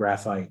the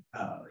graphite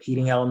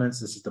heating elements.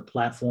 This is the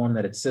platform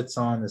that it sits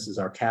on. This is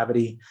our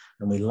cavity,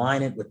 and we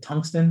line it with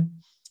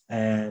tungsten.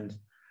 And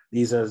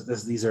These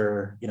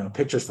are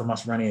pictures from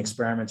us running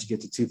experiments. You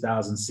get to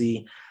 2000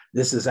 C.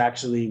 This is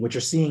actually, what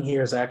you're seeing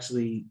here is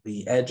actually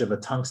the edge of a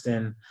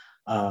tungsten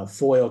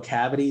foil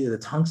cavity. The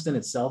tungsten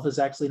itself is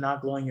actually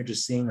not glowing. You're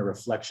just seeing the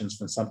reflections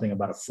from something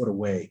about a foot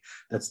away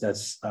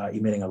that's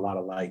emitting a lot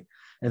of light.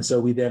 And so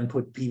we then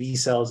put PV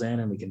cells in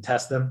and we can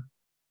test them.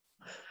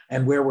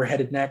 And where we're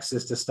headed next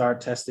is to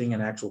start testing an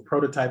actual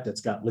prototype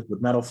that's got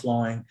liquid metal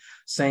flowing,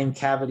 same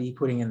cavity,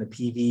 putting in the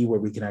PV where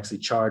we can actually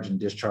charge and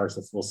discharge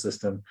the full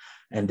system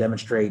and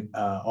demonstrate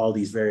all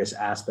these various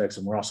aspects.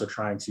 And we're also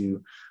trying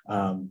to,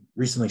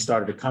 recently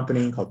started a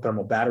company called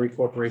Thermal Battery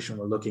Corporation.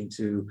 We're looking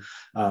to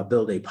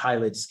build a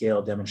pilot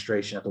scale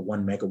demonstration at the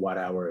 1 megawatt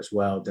hour as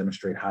well,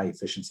 demonstrate high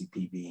efficiency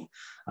PV,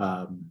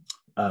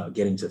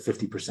 getting to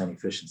 50%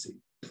 efficiency.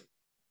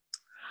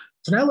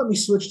 So now let me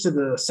switch to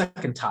the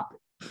second topic,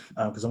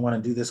 because I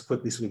want to do this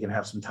quickly so we can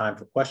have some time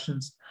for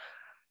questions.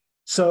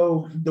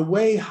 So the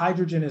way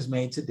hydrogen is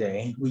made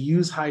today, we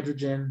use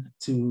hydrogen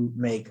to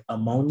make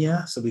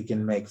ammonia so we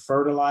can make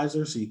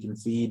fertilizer so you can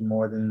feed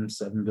more than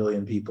 7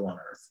 billion people on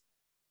Earth.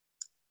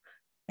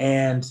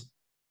 And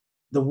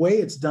the way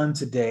it's done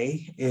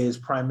today is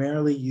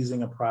primarily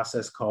using a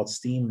process called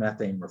steam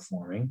methane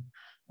reforming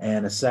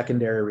and a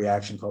secondary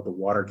reaction called the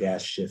water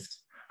gas shift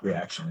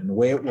reaction. And the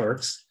way it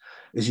works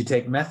is you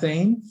take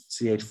methane,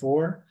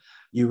 CH4,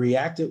 you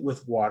react it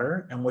with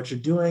water, and what you're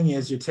doing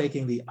is you're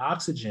taking the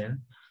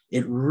oxygen.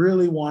 It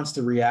really wants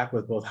to react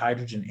with both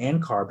hydrogen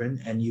and carbon,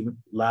 and you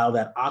allow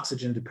that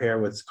oxygen to pair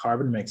with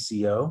carbon to make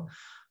CO.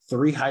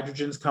 3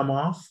 hydrogens come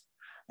off,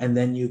 and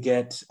then you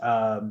get,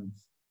 you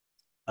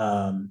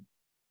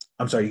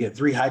get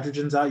 3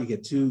 hydrogens out. You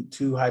get two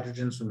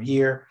hydrogens from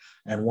here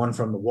and 1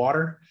 from the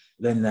water.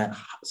 Then that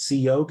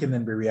CO can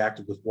then be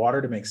reacted with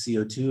water to make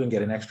CO2 and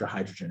get an extra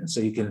hydrogen. And so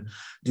you can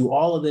do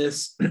all of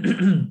this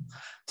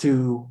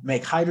to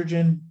make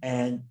hydrogen,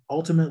 and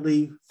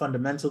ultimately,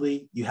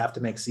 fundamentally, you have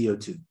to make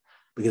CO2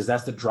 because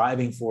that's the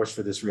driving force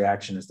for this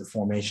reaction, is the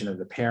formation of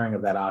the pairing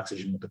of that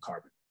oxygen with the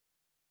carbon.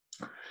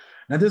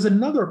 Now, there's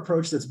another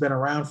approach that's been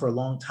around for a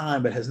long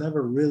time, but has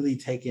never really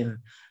taken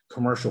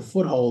commercial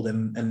foothold,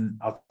 and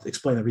I'll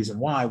explain the reason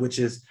why, which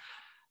is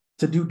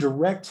to do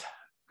direct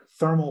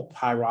thermal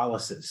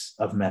pyrolysis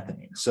of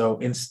methane. So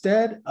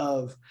instead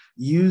of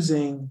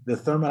using the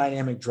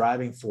thermodynamic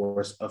driving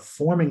force of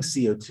forming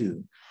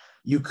CO2,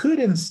 you could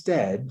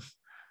instead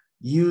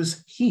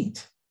use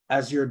heat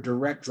as your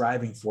direct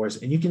driving force,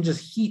 and you can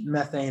just heat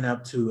methane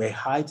up to a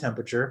high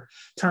temperature.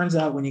 Turns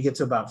out when you get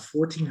to about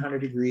 1400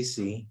 degrees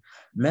C,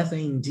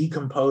 methane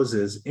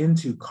decomposes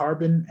into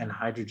carbon and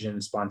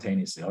hydrogen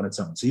spontaneously on its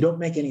own. So you don't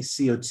make any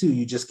CO2,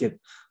 you just get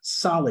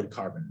solid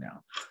carbon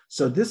now.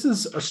 So this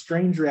is a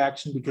strange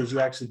reaction because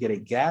you actually get a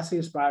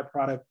gaseous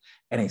byproduct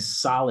and a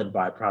solid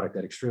byproduct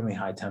at extremely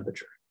high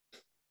temperature.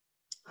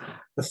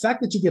 The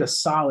fact that you get a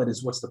solid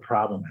is what's the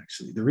problem,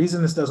 actually. The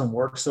reason this doesn't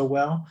work so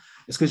well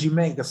is because you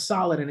make a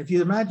solid, and if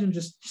you imagine,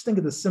 just think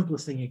of the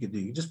simplest thing you could do.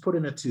 You just put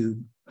in a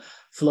tube,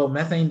 flow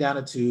methane down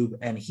a tube,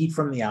 and heat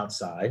from the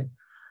outside.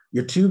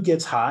 Your tube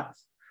gets hot,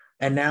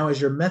 and now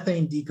as your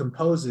methane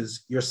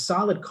decomposes, your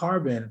solid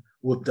carbon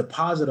will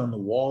deposit on the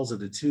walls of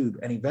the tube,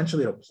 and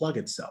eventually it'll plug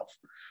itself.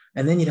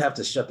 And then you'd have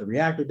to shut the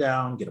reactor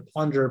down, get a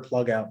plunger,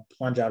 plunge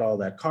out all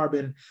that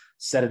carbon,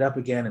 set it up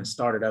again and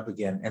start it up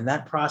again. And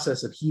that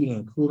process of heating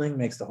and cooling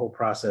makes the whole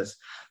process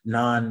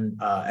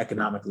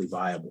non-economically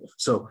viable.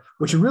 So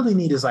what you really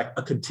need is like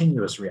a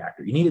continuous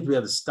reactor. You need it to be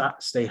able to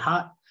stay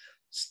hot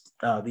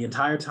the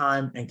entire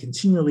time and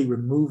continually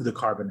remove the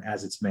carbon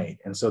as it's made.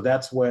 And so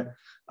that's what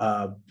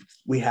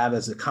we have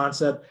as a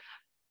concept.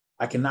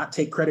 I cannot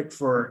take credit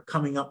for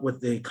coming up with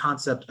the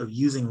concept of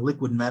using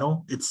liquid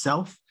metal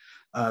itself.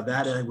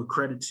 That I would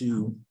credit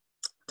to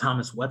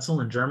Thomas Wetzel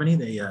in Germany.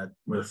 They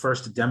were the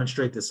first to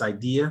demonstrate this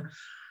idea.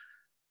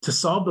 To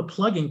solve the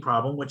plugging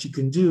problem, what you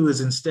can do is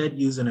instead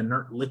use an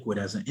inert liquid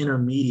as an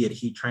intermediate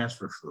heat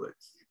transfer fluid.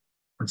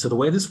 And so the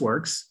way this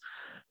works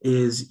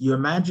is you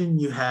imagine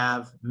you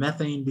have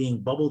methane being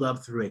bubbled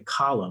up through a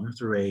column,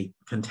 through a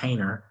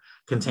container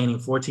containing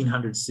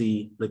 1400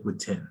 C liquid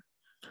tin.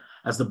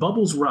 As the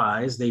bubbles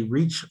rise, they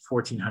reach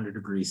 1400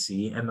 degrees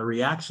C, and the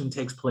reaction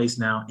takes place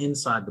now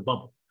inside the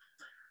bubble.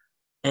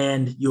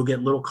 And you'll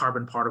get little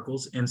carbon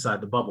particles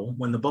inside the bubble.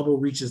 When the bubble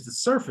reaches the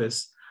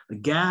surface, the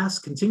gas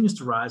continues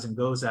to rise and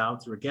goes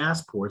out through a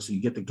gas port. So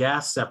you get the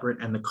gas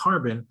separate, and the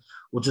carbon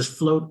will just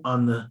float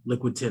on the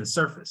liquid tin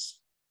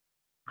surface.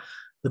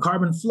 The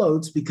carbon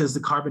floats because the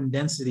carbon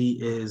density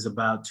is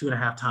about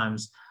 2.5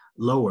 times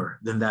lower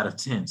than that of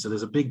tin. So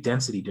there's a big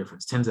density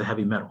difference. Tin's a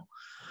heavy metal.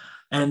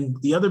 And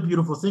the other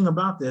beautiful thing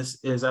about this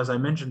is, as I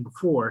mentioned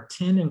before,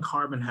 tin and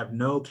carbon have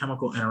no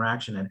chemical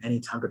interaction at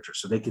any temperature.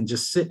 So they can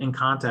just sit in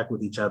contact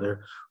with each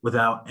other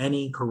without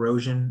any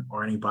corrosion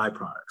or any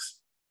byproducts.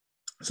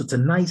 So it's a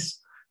nice,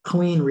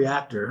 clean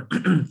reactor.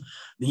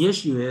 The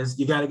issue is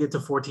you got to get to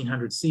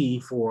 1400 C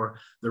for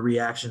the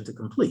reaction to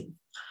complete.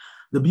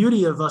 The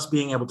beauty of us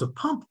being able to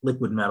pump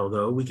liquid metal,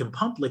 though, we can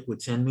pump liquid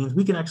tin, means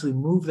we can actually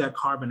move that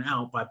carbon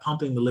out by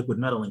pumping the liquid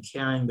metal and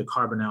carrying the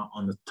carbon out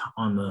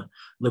on the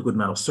liquid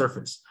metal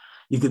surface.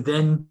 You could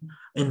then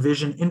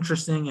envision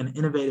interesting and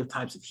innovative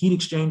types of heat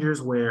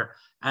exchangers where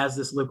as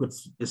this liquid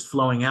is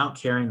flowing out,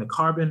 carrying the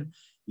carbon,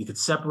 you could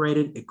separate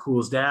it, it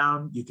cools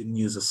down. You can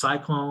use a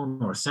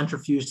cyclone or a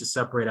centrifuge to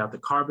separate out the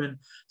carbon,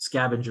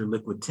 scavenge your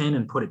liquid tin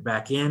and put it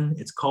back in.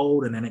 It's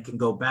cold, and then it can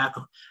go back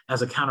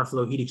as a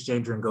counterflow heat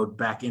exchanger and go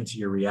back into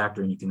your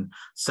reactor, and you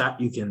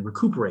can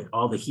recuperate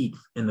all the heat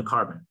in the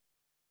carbon.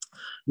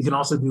 You can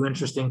also do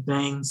interesting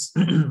things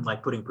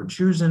like putting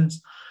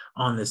protrusions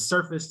on this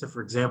surface to,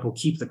 for example,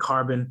 keep the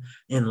carbon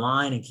in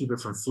line and keep it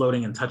from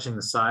floating and touching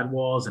the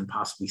sidewalls and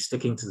possibly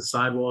sticking to the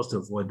sidewalls to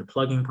avoid the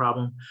plugging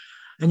problem.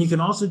 And you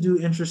can also do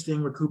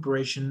interesting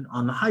recuperation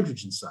on the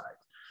hydrogen side.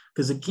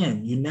 Because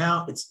again,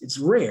 it's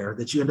rare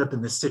that you end up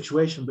in this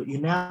situation, but you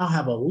now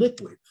have a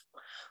liquid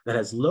that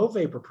has low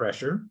vapor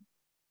pressure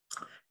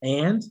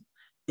and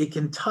it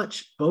can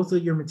touch both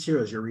of your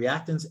materials, your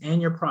reactants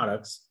and your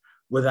products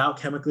without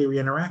chemically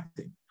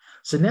reinteracting.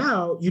 So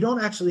now you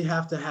don't actually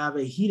have to have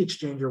a heat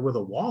exchanger with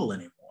a wall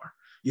anymore.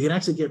 You can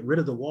actually get rid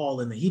of the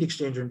wall in the heat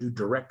exchanger and do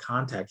direct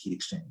contact heat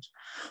exchange.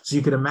 So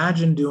you could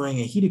imagine doing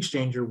a heat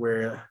exchanger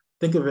where,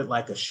 think of it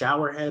like a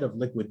shower head of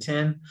liquid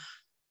tin.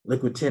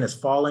 Liquid tin is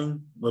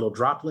falling, little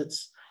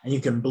droplets, and you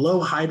can blow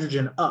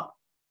hydrogen up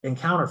in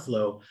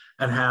counterflow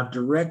and have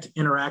direct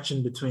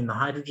interaction between the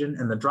hydrogen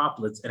and the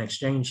droplets and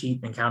exchange heat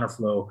and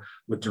counterflow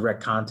with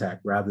direct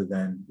contact rather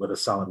than with a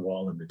solid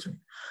wall in between.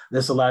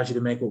 This allows you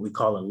to make what we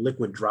call a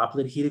liquid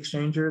droplet heat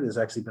exchanger. There's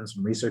actually been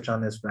some research on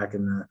this back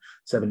in the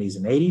 70s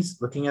and 80s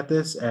looking at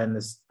this, and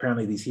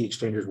apparently these heat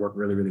exchangers work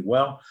really, really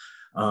well.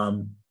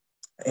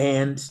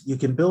 And you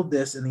can build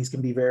this, and these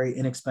can be very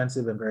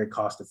inexpensive and very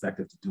cost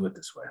effective to do it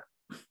this way.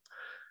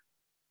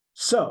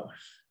 So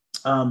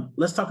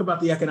let's talk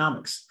about the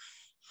economics.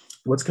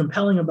 What's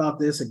compelling about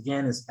this,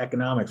 again, is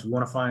economics. We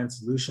want to find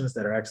solutions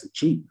that are actually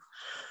cheap.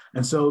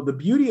 And so the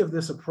beauty of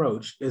this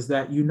approach is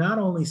that you not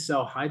only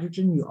sell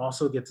hydrogen, you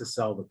also get to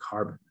sell the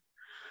carbon.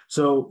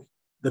 So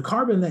the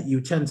carbon that you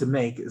tend to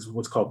make is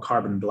what's called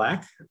carbon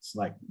black. It's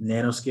like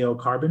nanoscale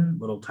carbon,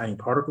 little tiny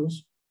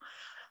particles.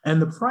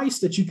 And the price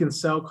that you can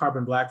sell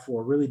carbon black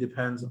for really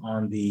depends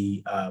on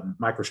the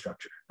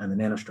microstructure and the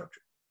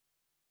nanostructure.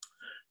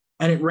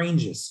 And it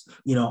ranges,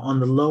 on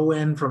the low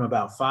end from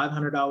about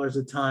 $500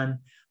 a ton,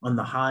 on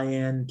the high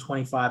end,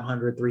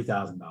 $2,500,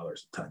 $3,000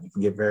 a ton. You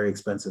can get very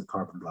expensive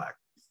carbon black.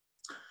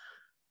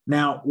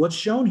 Now, what's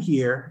shown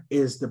here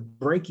is the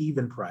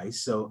break-even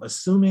price. So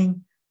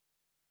assuming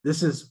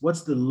this is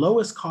what's the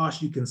lowest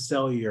cost you can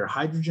sell your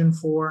hydrogen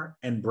for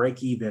and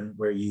break even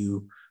where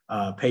you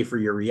pay for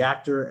your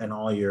reactor and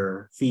all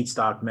your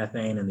feedstock,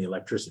 methane, and the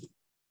electricity.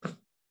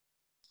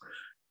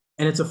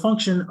 And it's a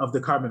function of the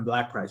carbon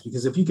black price,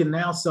 because if you can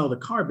now sell the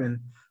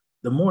carbon,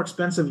 the more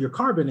expensive your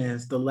carbon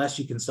is, the less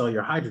you can sell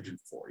your hydrogen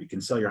for. You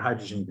can sell your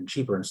hydrogen even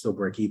cheaper and still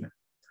break even.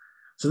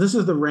 So this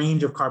is the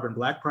range of carbon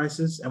black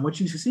prices. And what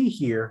you see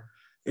here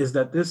is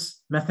that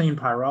this methane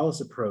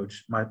pyrolysis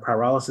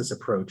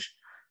approach,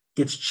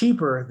 gets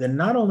cheaper than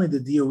not only the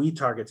DOE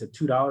targets at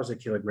 $2 a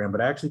kilogram,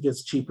 but actually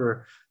gets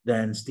cheaper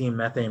than steam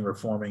methane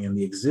reforming and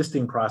the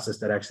existing process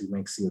that actually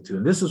makes CO2.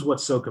 And this is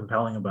what's so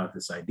compelling about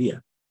this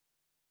idea,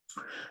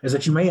 is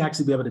that you may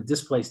actually be able to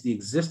displace the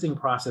existing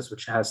process,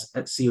 which has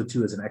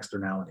CO2 as an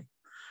externality.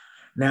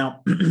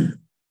 Now,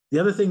 the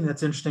other thing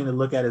that's interesting to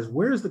look at is,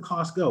 where does the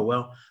cost go?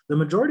 Well, the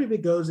majority of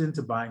it goes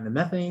into buying the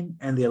methane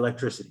and the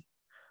electricity.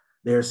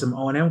 There's some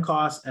O&M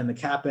costs, and the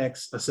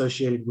CapEx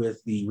associated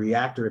with the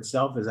reactor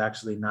itself is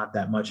actually not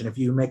that much. And if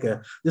you make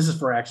this is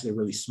for actually a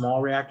really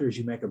small reactor. As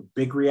you make a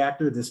big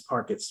reactor, this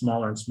part gets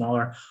smaller and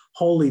smaller,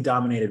 wholly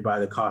dominated by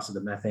the cost of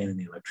the methane and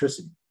the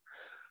electricity.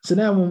 So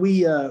now when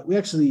we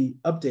actually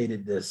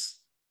updated this,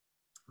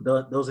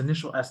 those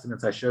initial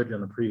estimates I showed you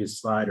on the previous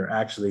slide are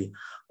actually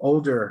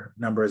older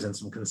numbers and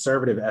some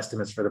conservative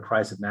estimates for the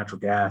price of natural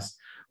gas.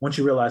 Once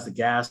you realize the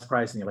gas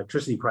price and the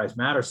electricity price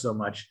matter so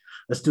much,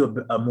 let's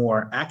do a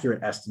more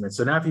accurate estimate.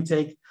 So now if you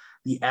take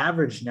the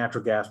average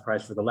natural gas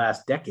price for the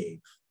last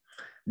decade,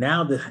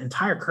 now the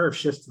entire curve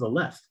shifts to the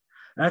left.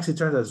 It actually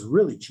turns out it's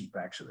really cheap,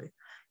 actually.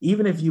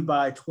 Even if you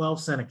buy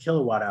 12 cents a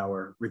kilowatt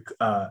hour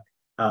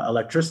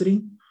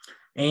electricity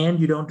and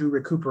you don't do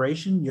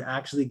recuperation, you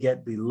actually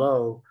get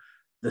below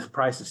the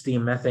price of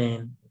steam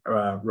methane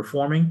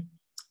reforming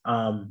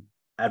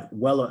at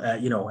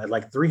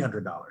like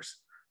 $300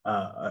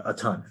 a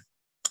ton.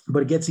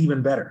 But it gets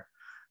even better,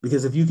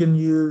 because if you can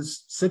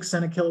use 6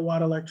 cents a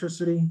kilowatt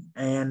electricity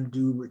and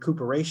do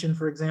recuperation,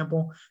 for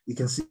example, you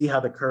can see how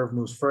the curve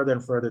moves further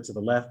and further to the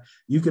left.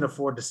 You can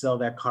afford to sell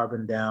that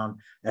carbon down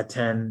at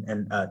 $10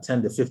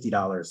 to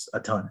 $50 a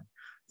ton.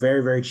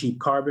 Very, very cheap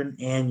carbon,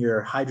 and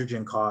your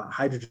hydrogen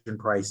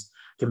price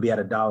can be at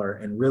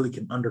 $1 and really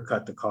can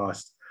undercut the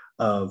cost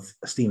of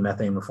steam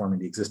methane reforming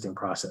the existing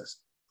process.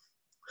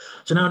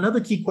 So now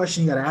another key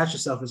question you got to ask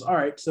yourself is, all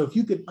right, so if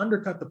you could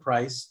undercut the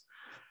price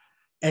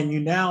and you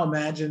now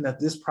imagine that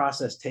this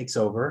process takes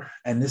over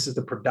and this is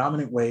the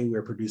predominant way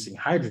we're producing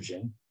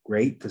hydrogen,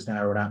 great, because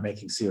now we're not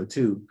making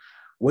CO2.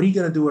 What are you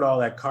going to do with all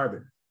that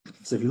carbon?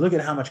 So if you look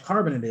at how much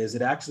carbon it is,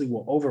 it actually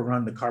will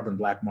overrun the carbon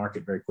black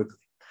market very quickly.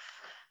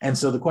 And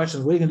so the question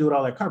is, what are you gonna do with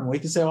all that carbon? Well,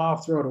 you can say, well, I'll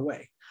throw it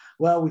away.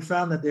 Well, we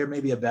found that there may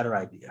be a better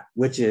idea,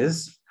 which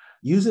is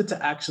use it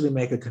to actually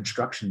make a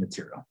construction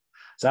material.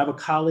 So I have a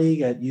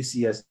colleague at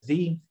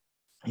UCSD.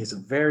 He's a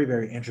very,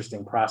 very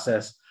interesting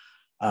process,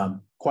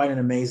 quite an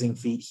amazing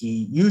feat.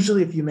 He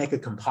usually, if you make a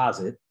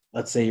composite,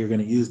 let's say you're going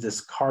to use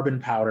this carbon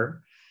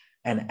powder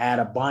and add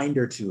a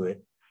binder to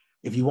it.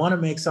 If you want to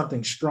make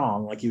something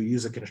strong, like you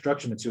use a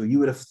construction material,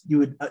 you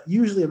would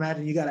usually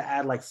imagine you got to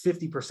add like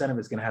 50% of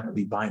it's going to have to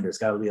be binder. It's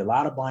got to be a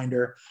lot of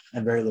binder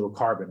and very little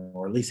carbon,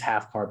 or at least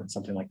half carbon,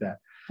 something like that.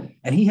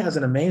 And he has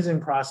an amazing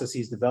process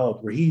he's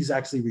developed where he's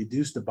actually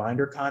reduced the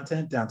binder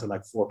content down to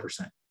like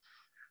 4%.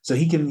 So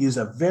he can use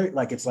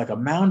it's like a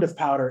mound of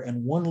powder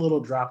and one little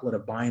droplet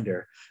of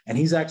binder. And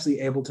he's actually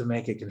able to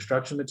make a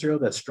construction material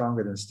that's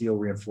stronger than steel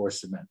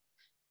reinforced cement.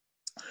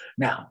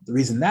 Now, the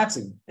reason that's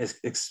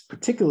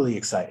particularly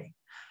exciting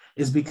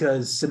is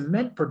because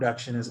cement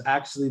production is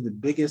actually the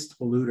biggest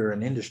polluter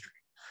in industry.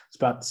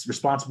 It's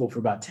responsible for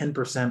about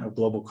 10% of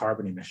global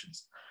carbon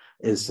emissions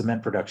is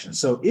cement production.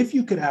 So if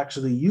you could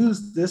actually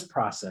use this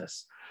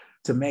process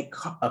to make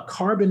a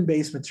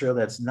carbon-based material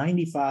that's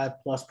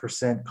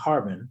 95+%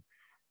 carbon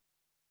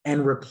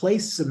and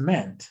replace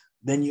cement,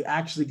 then you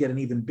actually get an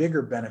even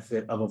bigger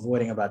benefit of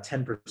avoiding about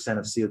 10%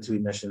 of CO2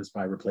 emissions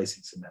by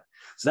replacing cement.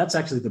 So that's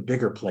actually the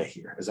bigger play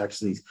here, is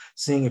actually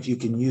seeing if you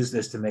can use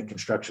this to make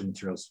construction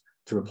materials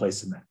to replace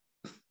cement.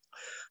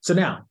 So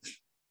now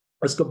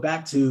let's go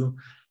back to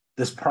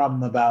this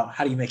problem about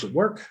how do you make it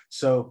work?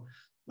 So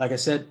like I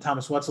said,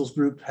 Thomas Wetzel's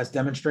group has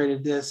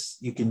demonstrated this.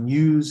 You can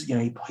use,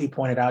 he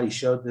pointed out, he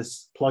showed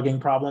this plugging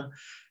problem.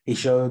 He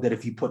showed that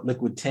if you put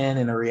liquid tin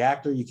in a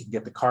reactor, you can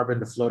get the carbon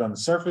to float on the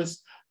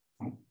surface.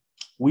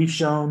 We've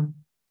shown,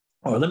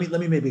 or let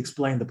me maybe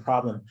explain the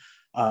problem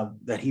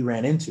that he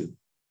ran into.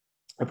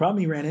 The problem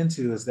he ran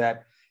into is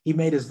that he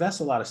made his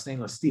vessel out of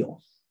stainless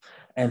steel.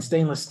 And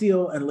stainless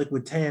steel and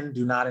liquid tin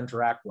do not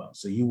interact well.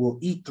 So you will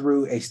eat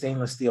through a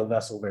stainless steel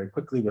vessel very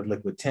quickly with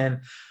liquid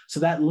tin. So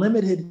that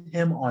limited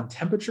him on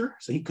temperature.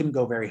 So he couldn't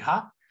go very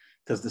hot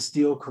because the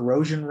steel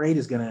corrosion rate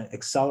is going to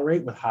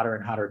accelerate with hotter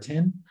and hotter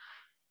tin.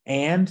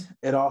 And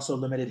it also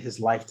limited his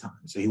lifetime.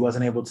 So he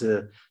wasn't able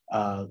to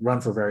run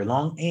for very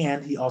long.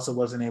 And he also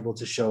wasn't able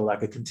to show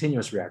like a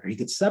continuous reactor. He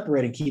could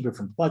separate and keep it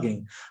from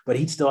plugging, but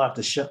he'd still have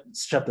to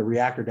shut the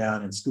reactor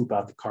down and scoop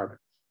out the carbon.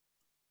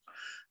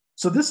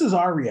 So this is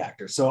our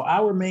reactor. So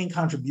our main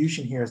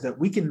contribution here is that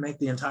we can make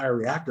the entire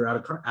reactor out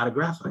of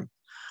graphite.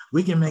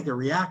 We can make a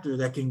reactor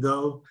that can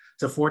go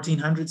to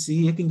 1400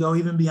 C. It can go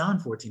even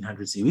beyond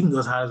 1400 C. We can go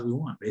as high as we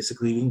want.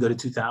 Basically, we can go to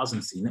 2000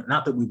 C.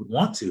 Not that we would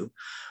want to,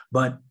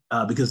 but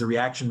because the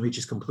reaction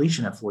reaches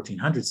completion at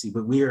 1400 C,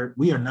 but we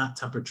are not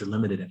temperature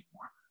limited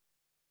anymore.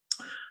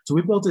 So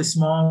we built a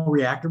small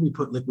reactor. We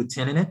put liquid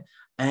tin in it,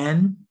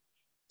 and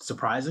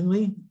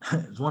surprisingly,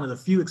 it was one of the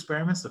few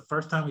experiments. The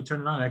first time we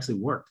turned it on, it actually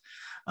worked.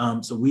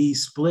 So we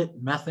split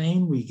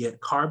methane, we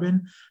get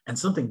carbon, and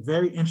something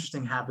very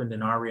interesting happened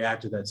in our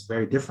reactor that's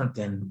very different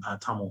than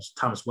Thomas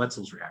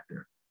Wetzel's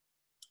reactor.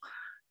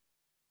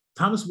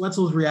 Thomas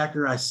Wetzel's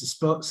reactor, I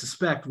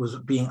suspect, was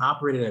being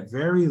operated at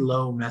very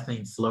low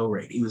methane flow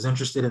rate. He was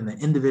interested in the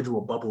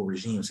individual bubble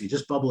regime. So you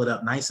just bubble it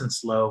up nice and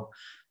slow,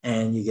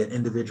 and you get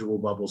individual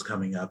bubbles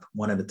coming up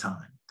one at a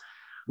time.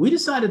 We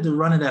decided to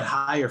run it at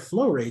higher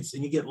flow rates,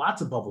 and you get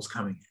lots of bubbles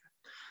coming in.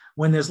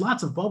 When there's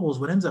lots of bubbles,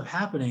 what ends up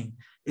happening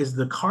is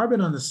the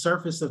carbon on the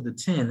surface of the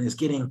tin is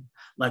getting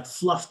like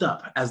fluffed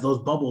up as those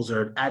bubbles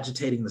are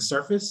agitating the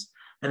surface.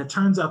 And it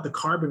turns out the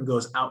carbon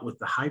goes out with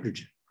the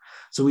hydrogen.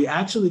 So we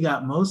actually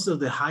got most of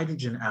the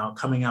hydrogen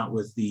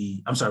most of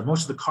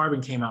the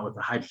carbon came out with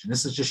the hydrogen.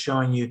 This is just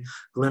showing you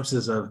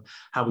glimpses of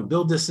how we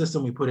build this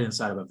system. We put it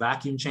inside of a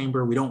vacuum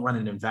chamber. We don't run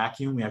it in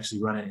vacuum. We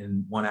actually run it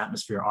in 1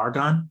 atmosphere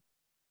argon.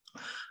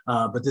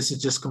 But this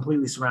is just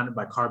completely surrounded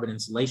by carbon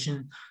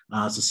insulation.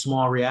 It's a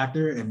small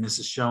reactor, and this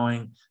is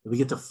showing that we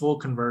get the full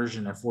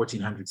conversion at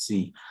 1400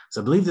 C. So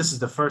I believe this is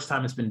the first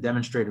time it's been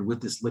demonstrated with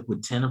this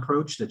liquid tin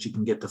approach that you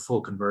can get the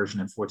full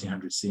conversion at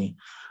 1400 C.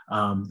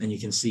 And you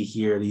can see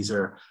here, these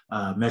are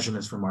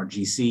measurements from our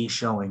GC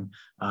showing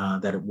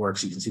that it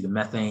works. You can see the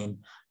methane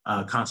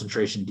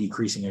concentration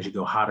decreasing as you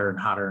go hotter and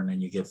hotter, and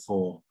then you get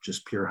full,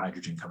 just pure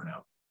hydrogen coming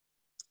out.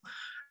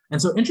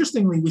 And so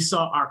interestingly, we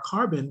saw our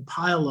carbon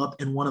pile up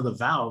in one of the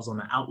valves on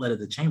the outlet of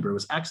the chamber. It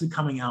was actually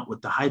coming out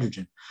with the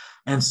hydrogen.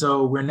 And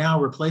so we're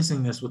now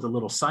replacing this with a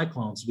little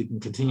cyclone so we can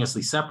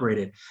continuously separate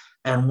it.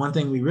 And one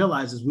thing we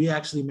realized is we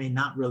actually may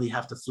not really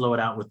have to flow it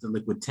out with the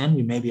liquid tin.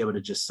 We may be able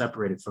to just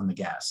separate it from the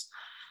gas.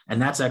 And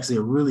that's actually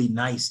a really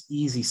nice,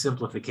 easy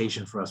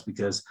simplification for us,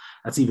 because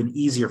that's even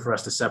easier for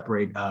us to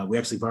separate. We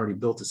actually have already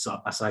built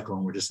a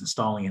cyclone. We're just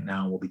installing it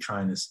now. We'll be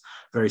trying this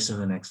very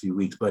soon in the next few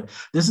weeks. But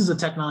this is a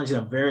technology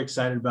I'm very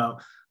excited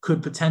about.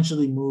 Could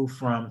potentially move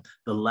from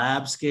the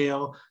lab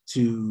scale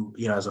to,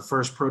 as a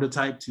first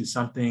prototype, to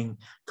something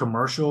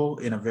commercial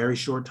in a very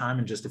short time,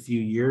 in just a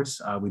few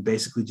years. We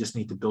basically just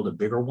need to build a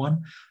bigger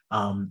one.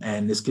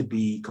 And this could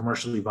be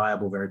commercially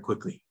viable very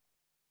quickly.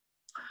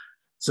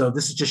 So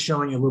this is just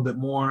showing you a little bit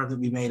more that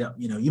we made up.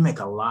 You make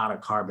a lot of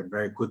carbon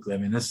very quickly. I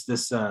mean,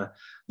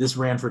 this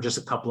ran for just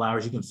a couple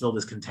hours. You can fill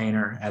this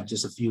container at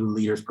just a few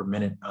liters per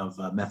minute of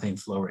methane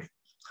flow rate.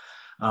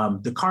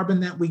 The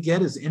carbon that we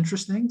get is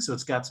interesting. So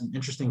it's got some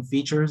interesting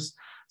features.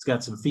 It's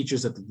got some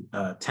features at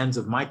the tens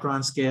of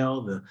micron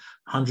scale, the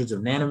hundreds of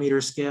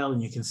nanometer scale.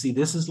 And you can see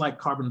this is like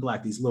carbon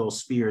black, these little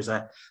spheres.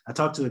 I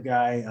talked to a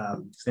guy,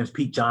 his name's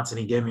Pete Johnson.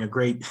 He gave me a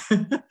great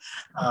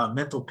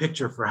mental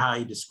picture for how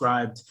he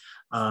described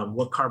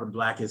what carbon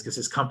black is, because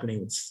his company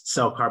would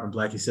sell carbon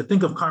black. He said,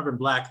 think of carbon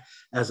black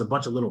as a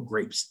bunch of little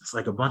grapes. It's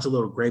like a bunch of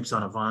little grapes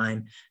on a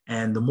vine.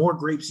 And the more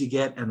grapes you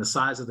get and the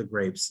size of the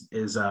grapes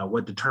is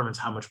what determines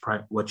how much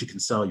what you can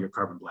sell your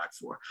carbon black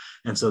for.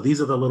 And so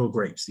these are the little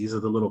grapes. These are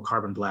the little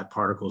carbon black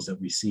particles that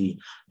we see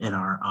in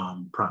our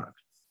product.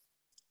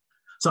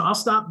 So I'll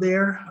stop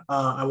there.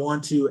 I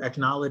want to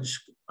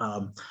acknowledge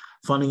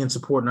funding and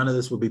support. None of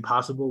this would be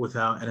possible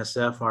without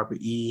NSF,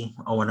 ARPA-E,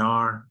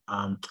 ONR,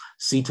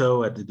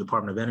 CETO at the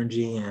Department of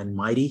Energy, and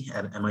MITI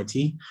at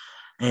MIT.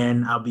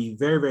 And I'll be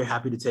very, very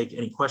happy to take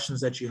any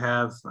questions that you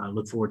have. I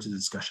look forward to the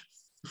discussion.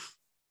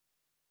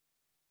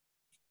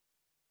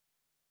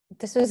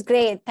 This was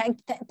great.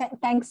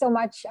 Thanks so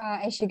much,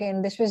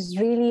 Asegun. This was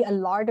really a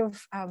lot of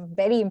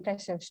very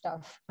impressive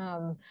stuff.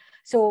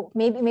 So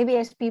maybe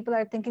as people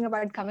are thinking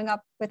about coming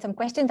up with some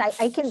questions,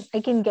 I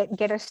can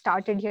get us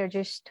started here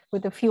just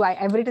with a few.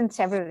 I've written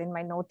several in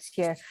my notes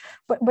here,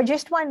 but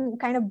just one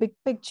kind of big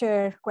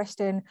picture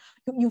question.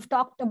 You've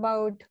talked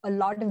about a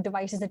lot of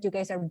devices that you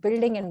guys are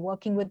building and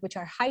working with, which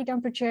are high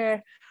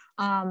temperature.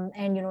 And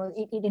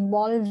it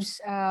involves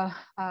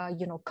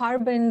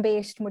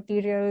carbon-based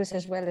materials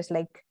as well as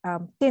like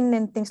tin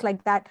and things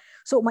like that.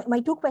 So my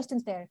two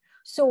questions there.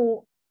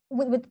 So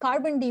with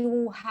carbon, do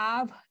you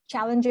have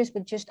challenges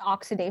with just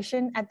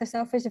oxidation at the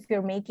surface if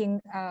you're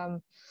making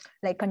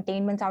like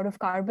containments out of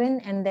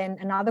carbon? And then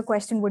another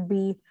question would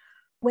be,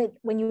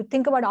 when you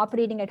think about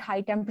operating at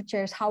high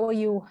temperatures, how are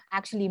you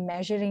actually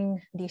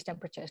measuring these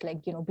temperatures,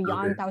 like,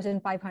 beyond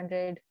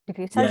 1,500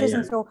 degrees Celsius?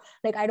 And so,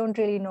 like, I don't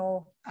really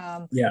know,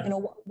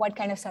 what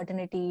kind of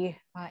certainty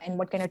and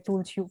what kind of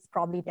tools you've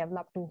probably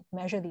developed to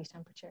measure these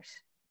temperatures.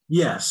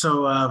 Yeah.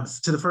 So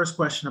to the first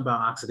question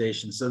about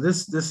oxidation. So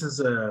this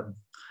is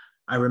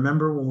I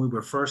remember when we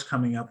were first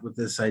coming up with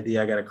this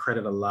idea, I got to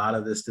credit a lot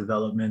of this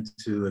development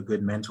to a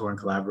good mentor and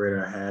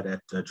collaborator I had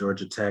at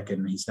Georgia Tech,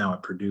 and he's now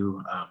at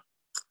Purdue.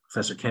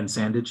 Professor Ken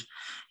Sandage.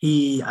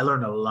 I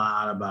learned a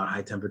lot about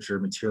high temperature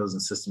materials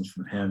and systems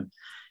from him.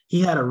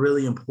 He had a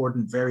really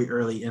important, very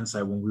early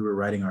insight when we were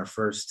writing our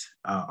first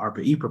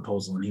ARPA-E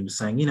proposal. And he was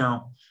saying,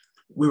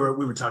 we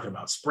were talking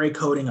about spray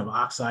coating of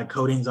oxide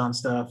coatings on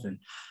stuff.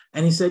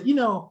 And he said,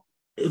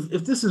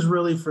 if this is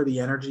really for the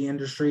energy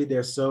industry,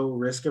 they're so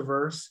risk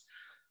averse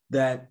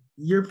that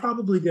you're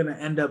probably going to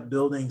end up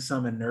building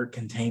some inert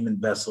containment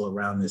vessel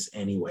around this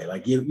anyway.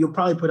 Like you'll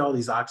probably put all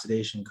these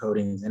oxidation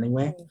coatings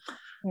anyway.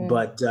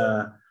 But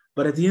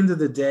at the end of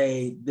the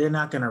day, they're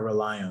not going to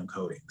rely on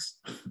coatings.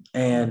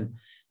 And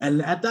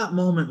at that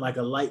moment, like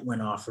a light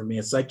went off for me.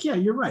 It's like, yeah,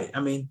 you're right.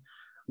 I mean,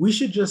 we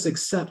should just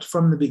accept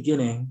from the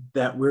beginning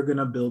that we're going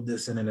to build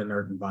this in an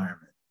inert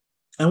environment.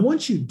 And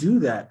once you do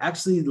that,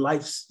 actually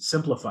life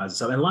simplifies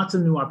itself and lots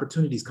of new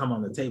opportunities come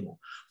on the table.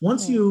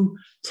 Once you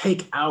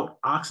take out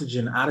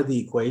oxygen out of the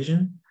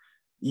equation,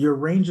 your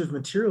range of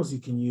materials you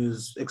can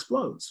use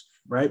explodes,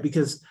 right?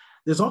 Because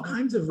there's all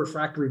kinds of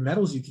refractory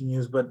metals you can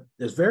use, but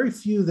there's very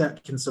few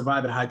that can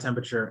survive at high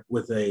temperature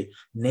with a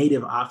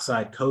native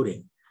oxide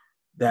coating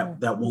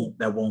that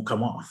won't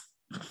come off,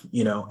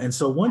 And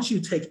so once you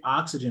take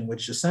oxygen,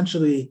 which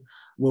essentially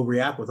will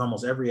react with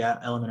almost every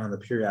element on the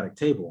periodic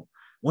table,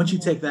 once you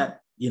take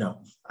that,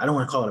 I don't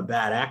want to call it a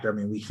bad actor. I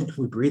mean,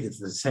 we breathe it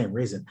for the same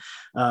reason.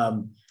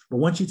 But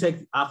once you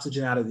take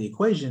oxygen out of the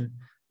equation,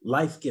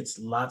 life gets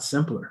a lot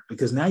simpler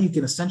because now you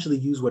can essentially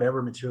use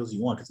whatever materials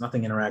you want because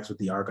nothing interacts with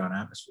the argon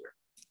atmosphere.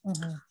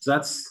 So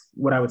that's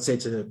what I would say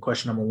to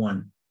question number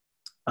one.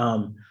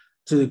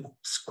 To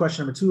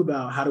question number two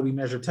about how do we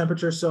measure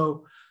temperature?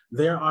 So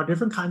there are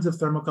different kinds of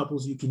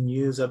thermocouples you can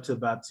use up to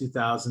about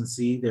 2000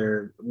 C.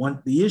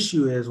 The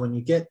issue is when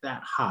you get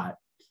that hot,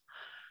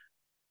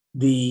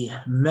 the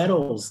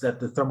metals that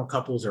the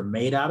thermocouples are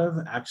made out of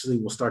actually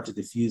will start to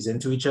diffuse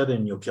into each other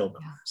and you'll kill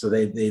them. So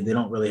they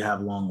don't really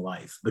have long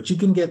life, but you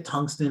can get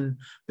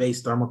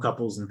tungsten-based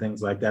thermocouples and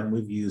things like that, and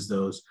we've used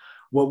those.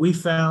 What we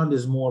found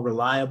is more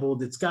reliable.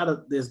 There's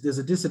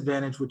a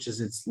disadvantage, which is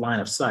its line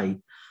of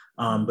sight,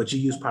 but you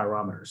use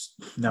pyrometers.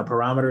 Now,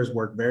 pyrometers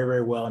work very,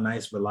 very well,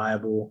 nice,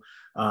 reliable.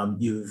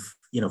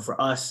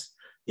 For us,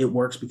 it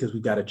works because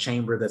we've got a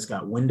chamber that's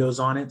got windows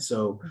on it.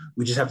 So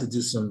we just have to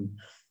do some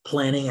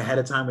planning ahead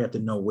of time. We have to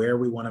know where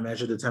we want to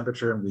measure the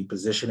temperature and we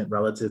position it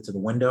relative to the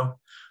window.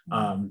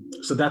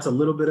 So that's a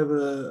little bit of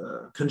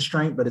a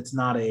constraint, but it's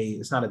not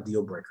a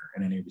deal breaker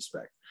in any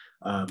respect.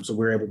 So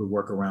we're able to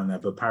work around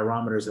that, but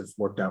pyrometers have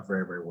worked out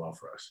very, very well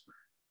for us.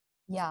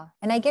 Yeah.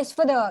 And I guess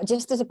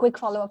just as a quick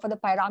follow-up for the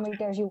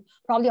pyrometers, you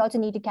probably also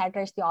need to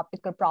characterize the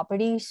optical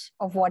properties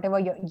of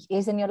whatever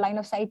is in your line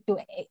of sight to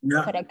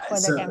No, correct for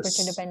the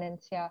temperature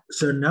dependence. Yeah.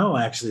 so no,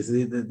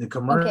 actually, the Okay.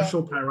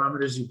 commercial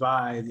pyrometers you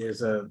buy,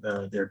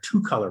 they're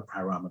two color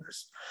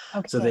pyrometers.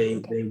 So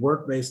they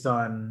work based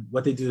on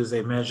what they do is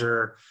they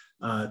measure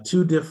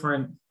two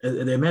different,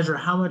 they measure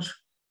how much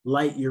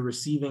light you're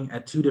receiving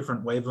at two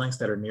different wavelengths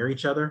that are near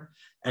each other.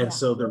 And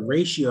so the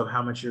ratio of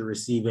how much you're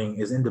receiving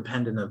is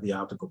independent of the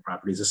optical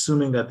properties,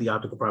 assuming that the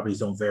optical properties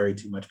don't vary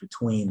too much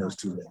between those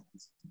two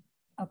wavelengths.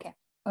 Okay.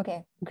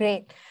 Okay,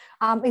 great.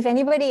 If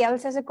anybody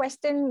else has a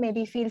question,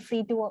 maybe feel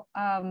free to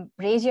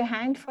raise your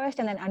hand first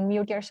and then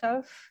unmute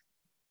yourself.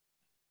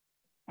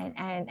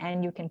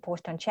 And you can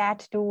post on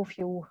chat too if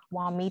you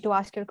want me to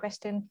ask your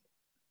question.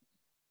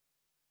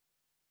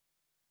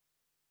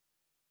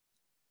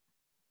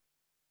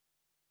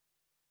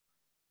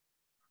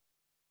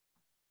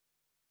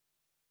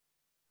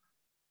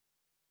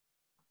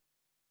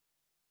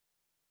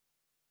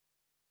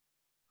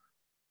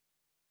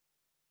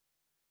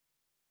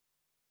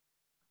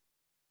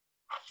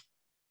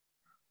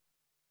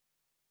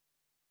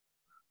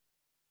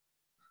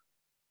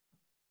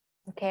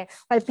 Okay,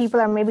 well, people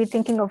are maybe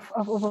thinking of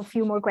a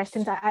few more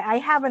questions. I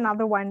have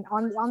another one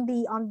on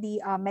the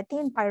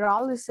methane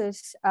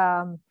pyrolysis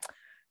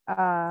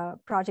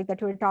project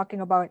that we were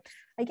talking about.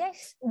 I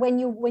guess when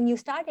you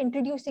start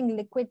introducing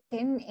liquid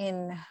tin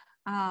in,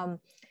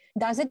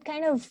 does it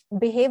kind of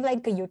behave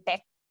like a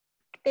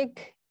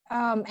eutectic,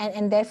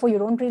 and therefore you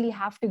don't really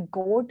have to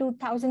go to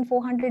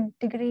 1400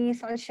 degrees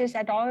Celsius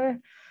at all?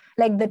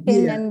 Like the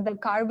tin and the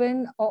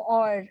carbon,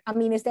 or I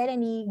mean, is there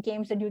any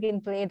games that you can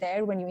play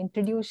there when you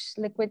introduce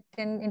liquid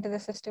tin into the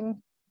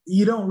system?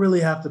 You don't really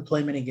have to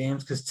play many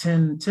games because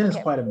tin is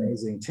quite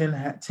amazing.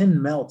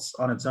 Tin melts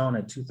on its own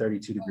at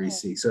 232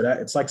 degrees C. So that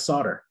it's like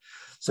solder.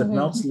 So it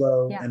melts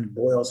low and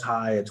boils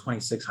high at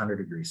 2600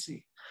 degrees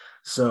C.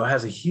 So it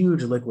has a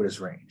huge liquidus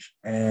range.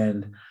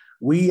 And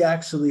we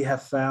actually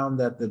have found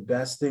that the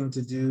best thing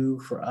to do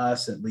for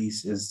us, at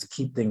least, is to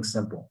keep things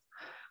simple.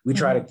 We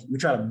try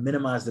to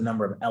minimize the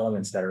number of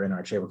elements that are in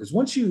our chamber, because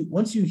once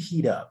you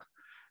heat up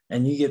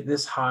and you get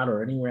this hot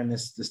or anywhere in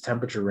this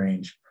temperature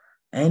range,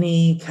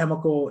 any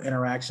chemical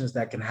interactions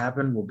that can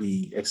happen will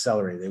be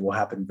accelerated. They will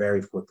happen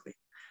very quickly.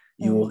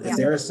 If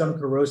there is some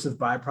corrosive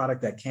byproduct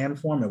that can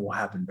form, it will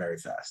happen very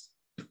fast.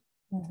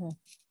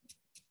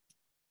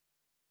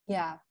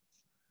 Yeah.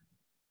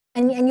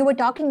 And you were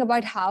talking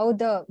about how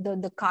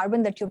the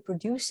carbon that you're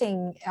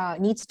producing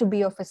needs to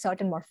be of a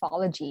certain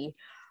morphology.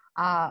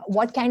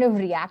 What kind of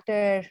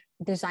reactor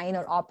design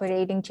or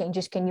operating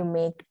changes can you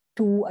make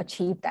to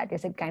achieve that?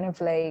 Is it kind of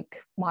like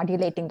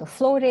modulating the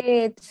flow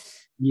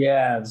rates?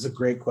 Yeah, it's a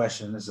great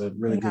question. It's a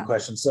really good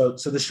question. So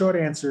the short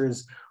answer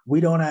is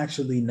we don't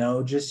actually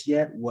know just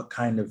yet what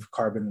kind of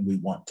carbon we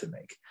want to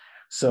make.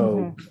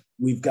 So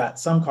we've got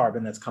some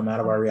carbon that's come out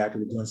of our reactor.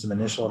 We're doing some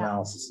initial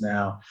analysis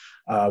now.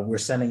 We're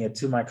sending it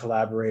to my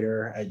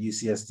collaborator at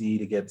UCSD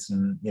to get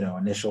some,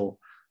 initial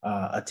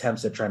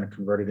attempts at trying to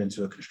convert it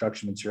into a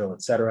construction material,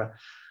 et cetera.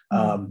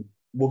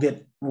 We'll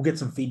get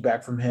some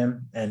feedback from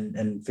him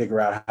and figure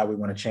out how we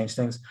want to change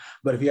things.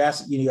 But if you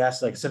ask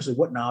like essentially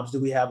what knobs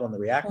do we have on the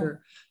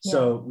reactor?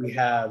 So we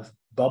have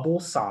bubble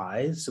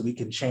size, so we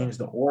can change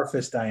the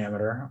orifice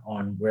diameter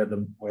on where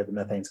the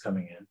methane's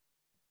coming in.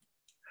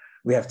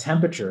 We have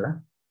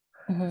temperature.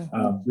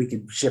 We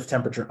could shift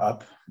temperature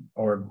up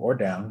or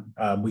down.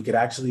 We could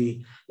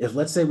actually, if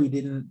let's say we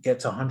didn't get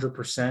to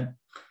 100%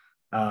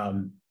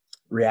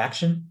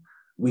 reaction,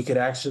 we could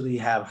actually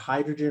have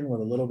hydrogen with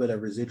a little bit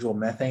of residual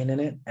methane in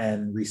it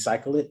and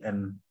recycle it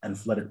and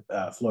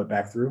flow it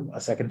back through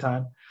a second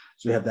time.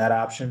 So we have that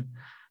option.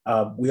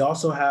 We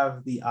also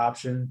have the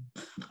option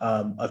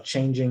of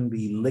changing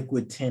the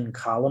liquid tin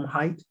column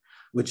height,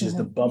 which is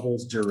the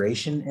bubble's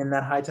duration in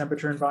that high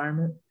temperature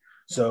environment.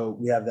 So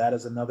we have that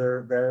as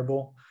another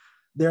variable.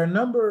 There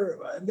are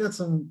I've got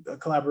some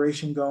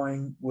collaboration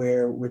going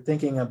where we're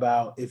thinking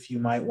about if you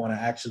might want to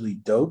actually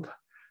dope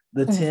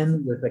the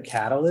tin with a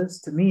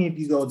catalyst. To me, if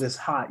you go this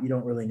hot, you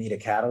don't really need a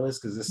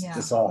catalyst because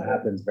this all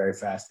happens very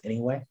fast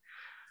anyway.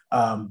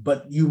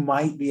 But you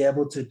might be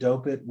able to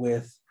dope it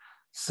with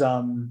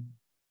some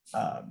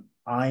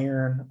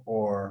iron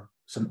or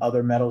some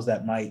other metals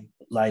that might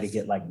to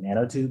get like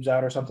nanotubes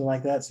out or something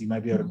like that. So you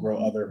might be able to grow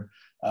other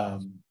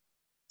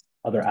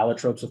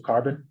allotropes of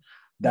carbon.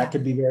 That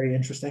could be very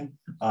interesting.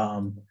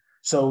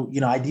 So,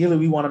 ideally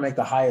we want to make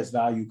the highest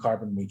value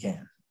carbon we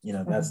can.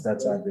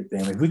 That's our big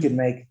thing. If we could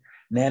make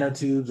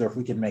nanotubes, or if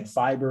we could make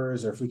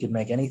fibers, or if we could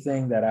make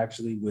anything that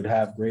actually would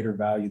have greater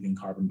value than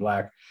carbon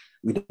black,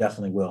 we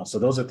definitely will. So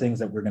those are things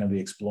that we're going to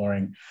be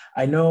exploring.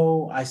 I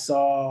know I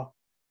saw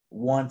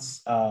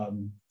once a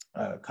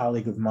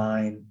colleague of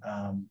mine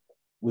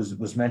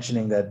was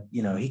mentioning that,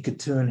 he could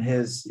tune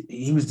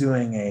he was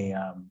doing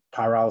a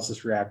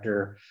pyrolysis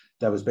reactor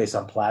that was based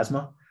on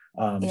plasma,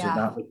 so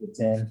not liquid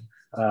tin.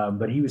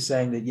 But he was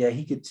saying that,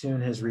 he could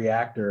tune his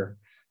reactor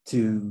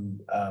to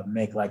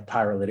make like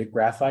pyrolytic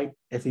graphite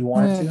if he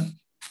wanted to.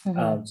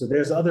 So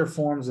there's other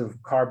forms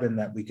of carbon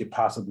that we could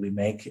possibly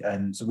make.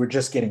 And so we're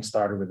just getting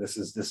started with this.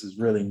 This is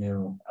really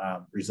new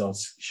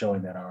results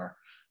showing that our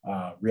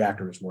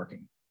reactor is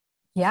working.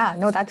 Yeah,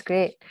 no, that's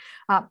great.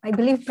 I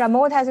believe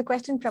Pramod has a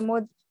question.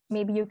 Pramod,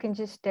 maybe you can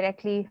just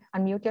directly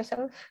unmute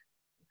yourself.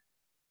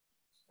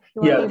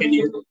 Yeah, can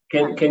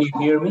you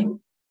hear me?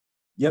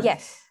 Yep.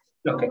 Yes.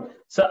 Okay,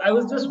 so I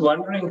was just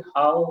wondering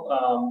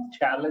how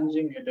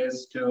challenging it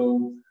is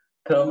to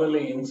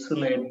thermally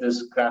insulate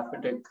this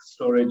graphitic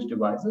storage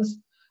devices.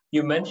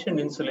 You mentioned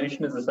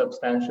insulation is a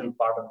substantial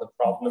part of the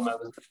problem. I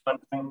was just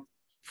wondering,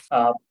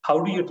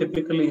 how do you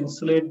typically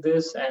insulate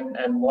this,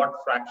 and what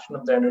fraction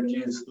of the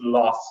energy is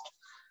lost?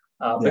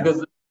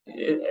 Because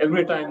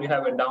every time you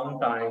have a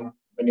downtime,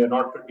 when you're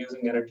not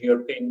producing energy,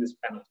 you're paying this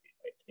penalty,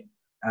 right?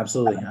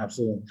 Absolutely,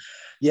 absolutely.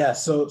 Yeah,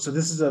 so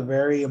this is a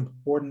very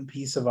important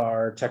piece of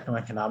our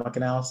techno-economic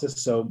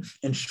analysis. So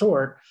in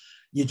short,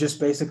 you just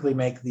basically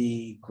make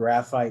the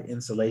graphite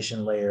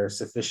insulation layer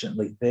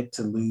sufficiently thick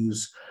to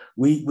lose.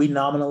 We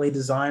nominally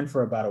design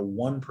for about a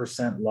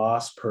 1%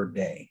 loss per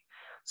day.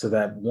 So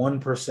that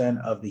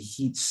 1% of the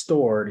heat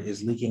stored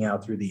is leaking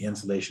out through the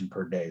insulation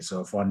per day.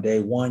 So if on day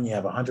one you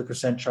have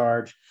 100%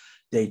 charge,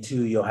 day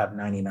two you'll have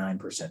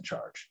 99%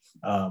 charge.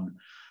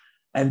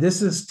 And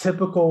this is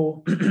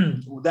typical,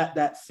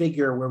 that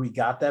figure where we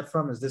got that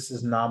from is this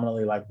is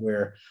nominally like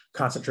where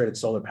concentrated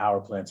solar power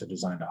plants are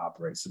designed to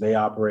operate. So they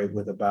operate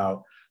with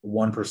about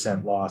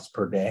 1% loss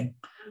per day.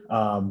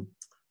 And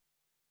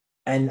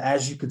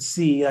as you could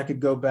see, I could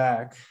go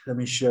back, let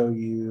me show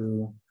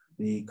you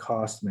the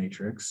cost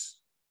matrix.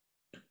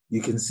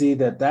 You can see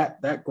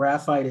that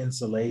graphite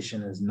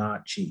insulation is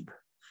not cheap.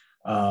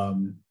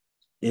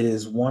 It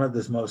is one of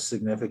the most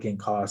significant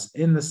costs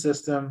in the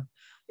system.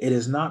 It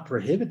is not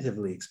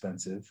prohibitively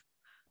expensive,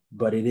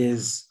 but it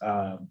is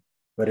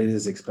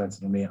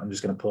expensive. I'm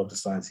just going to pull up the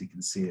slide so you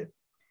can see it.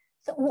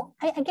 So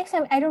I guess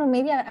I don't know,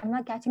 maybe I'm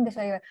not catching this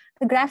right.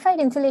 The graphite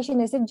insulation,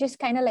 is it just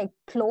kind of like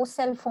closed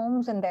cell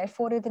foams and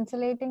therefore it's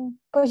insulating?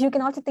 Because you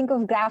can also think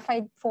of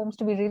graphite foams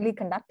to be really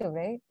conductive,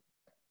 right?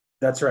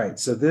 That's right.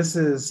 So this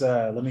is,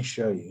 let me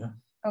show you.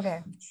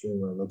 Okay. Show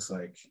what it looks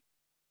like.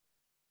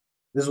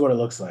 This is what it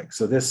looks like.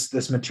 So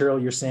this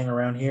material you're seeing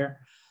around here,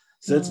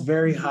 so it's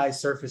very high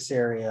surface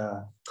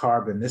area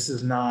carbon. This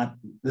is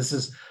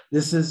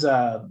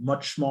a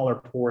much smaller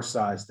pore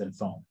size than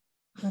foam.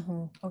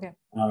 Okay.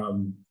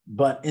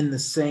 But in the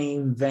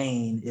same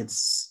vein,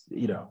 it's,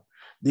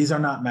 these are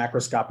not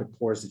macroscopic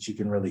pores that you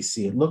can really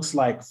see. It looks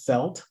like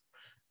felt.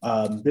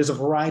 There's a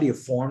variety of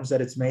forms that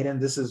it's made in.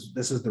 This is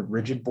the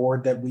rigid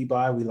board that we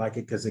buy. We like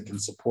it because it can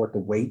support the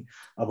weight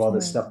of all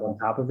this stuff on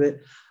top of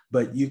it.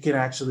 But you can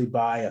actually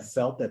buy a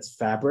felt that's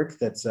fabric,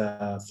 that's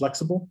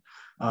flexible.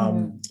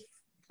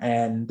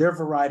 And there are a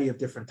variety of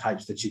different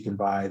types that you can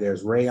buy.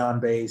 There's rayon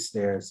based,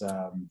 there's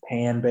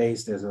pan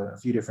based, there's a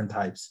few different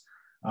types.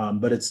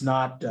 But it's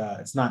not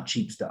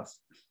cheap stuff.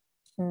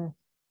 But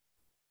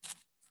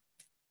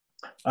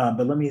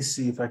let me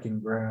see if I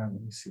can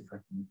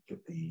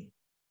get the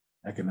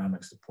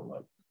economics to pull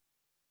up.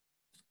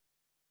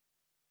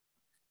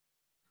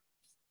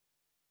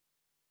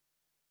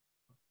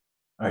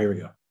 Oh, here we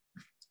go.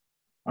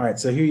 All right,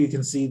 so here you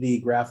can see the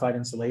graphite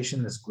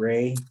insulation, this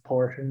gray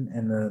portion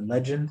in the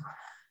legend.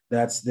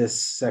 That's this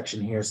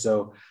section here.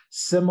 So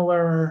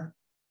similar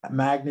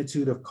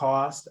magnitude of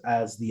cost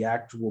as the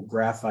actual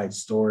graphite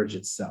storage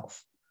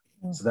itself.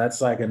 So that's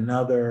like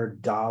another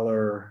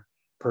 $1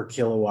 per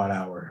kilowatt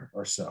hour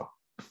or so.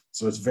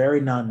 So it's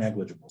very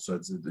non-negligible. So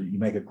you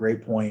make a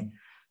great point.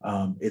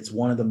 It's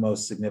one of the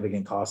most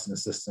significant costs in the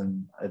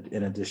system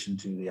in addition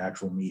to the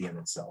actual medium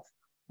itself.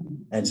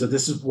 And so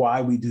this is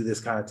why we do this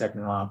kind of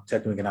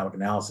techno-economic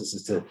analysis,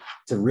 is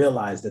to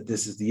realize that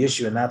this is the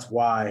issue. And that's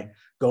why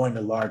going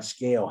to large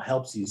scale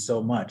helps you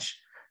so much,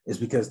 is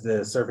because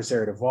the surface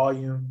area to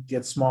volume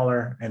gets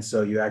smaller. And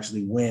so you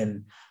actually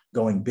win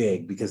going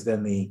big, because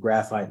then the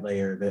graphite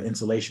layer, the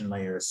insulation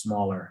layer is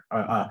smaller,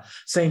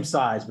 same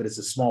size, but it's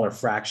a smaller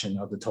fraction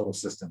of the total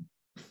system.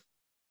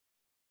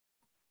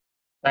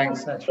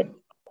 Thanks, Sachin.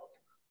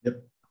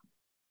 Yep.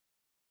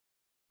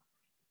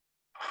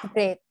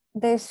 Great.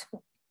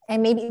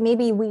 And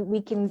maybe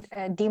we can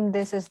deem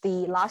this as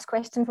the last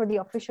question for the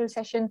official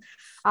session.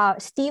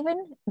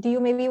 Stephen, do you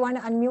maybe want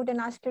to unmute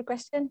and ask your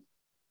question?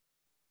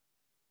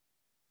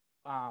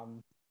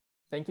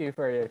 Thank you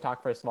for your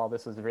talk. First of all,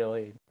 this was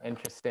really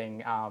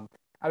interesting.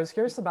 I was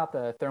curious about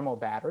the thermal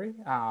battery.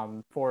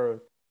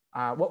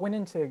 What went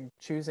into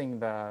choosing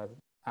the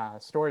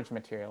storage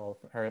material?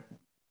 Or it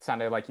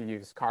sounded like you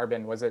used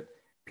carbon. Was it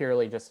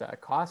purely just a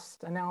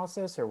cost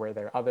analysis, or were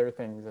there other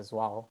things as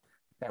well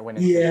that went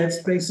into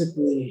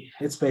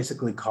it's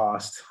basically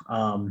cost.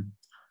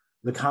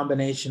 The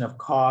combination of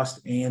cost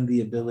and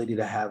the ability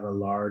to have a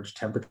large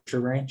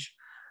temperature range.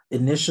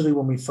 Initially,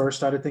 when we first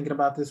started thinking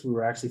about this, we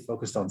were actually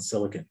focused on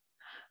silicon.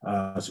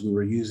 So we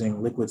were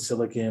using liquid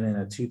silicon in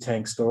a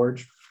 2-tank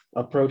storage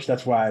approach.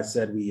 That's why I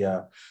said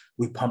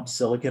we pumped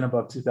silicon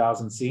above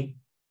 2000 C.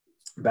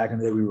 Back in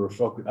the day,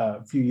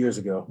 a few years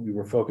ago, we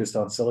were focused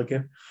on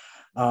silicon.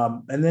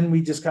 And then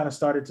we just kind of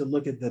started to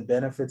look at the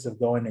benefits of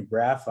going to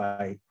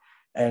graphite,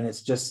 and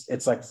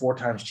it's like 4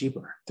 times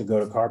cheaper to go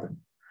to carbon.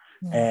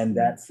 Mm-hmm. And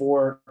that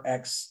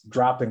 4x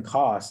drop in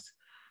cost,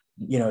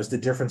 is the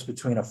difference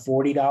between a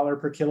 $40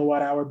 per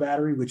kilowatt hour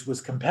battery, which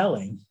was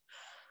compelling.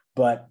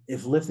 But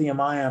if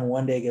lithium ion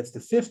one day gets to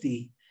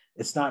 50,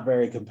 it's not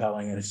very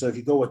compelling. And so if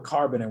you go with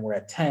carbon and we're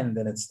at 10,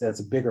 then that's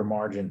a bigger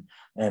margin,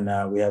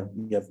 and we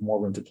have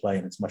more room to play,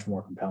 and it's much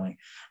more compelling.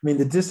 I mean,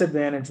 the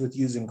disadvantage with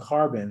using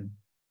carbon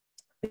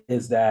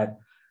is that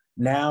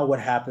now what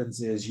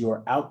happens is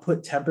your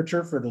output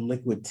temperature for the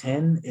liquid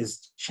tin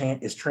is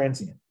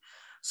transient.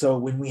 So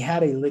when we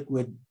had a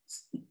liquid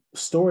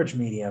storage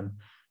medium,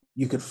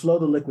 you could flow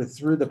the liquid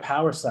through the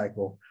power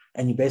cycle,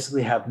 and you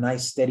basically have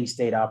nice steady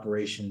state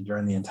operation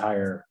during the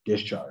entire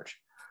discharge.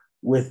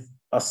 With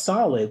a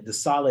solid, the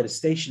solid is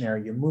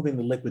stationary, you're moving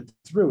the liquid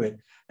through it.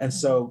 And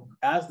so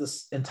as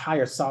the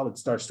entire solid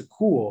starts to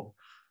cool,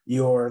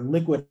 your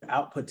liquid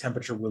output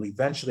temperature will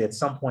eventually at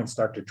some point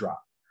start to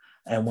drop.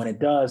 And when it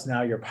does,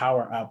 now your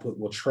power output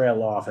will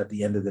trail off at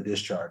the end of the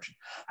discharge.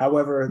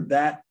 However,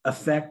 that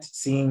effect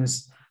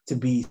seems to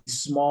be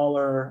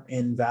smaller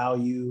in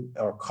value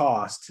or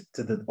cost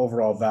to the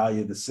overall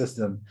value of the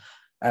system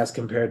as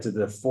compared to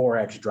the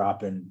 4x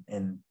drop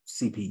in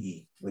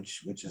CPE,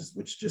 which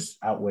just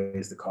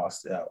outweighs the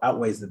cost,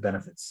 outweighs the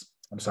benefits.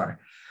 I'm sorry,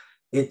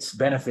 its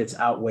benefits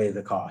outweigh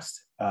the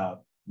cost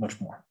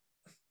much more.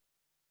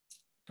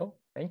 Oh,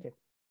 thank you.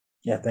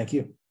 Yeah, thank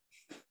you.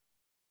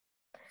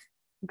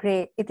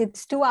 Great.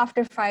 It's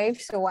 5:02,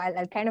 so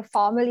I'll kind of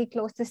formally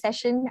close the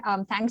session.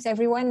 Thanks,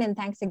 everyone, and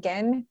thanks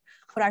again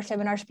for our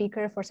seminar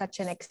speaker for such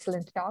an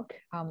excellent talk,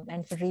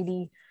 and for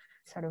really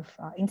sort of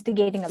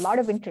instigating a lot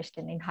of interest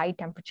in high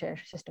temperature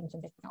systems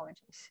and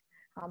technologies.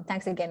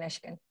 Thanks again,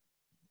 Asegun.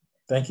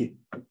 Thank you.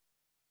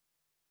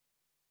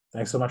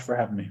 Thanks so much for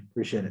having me.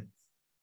 Appreciate it.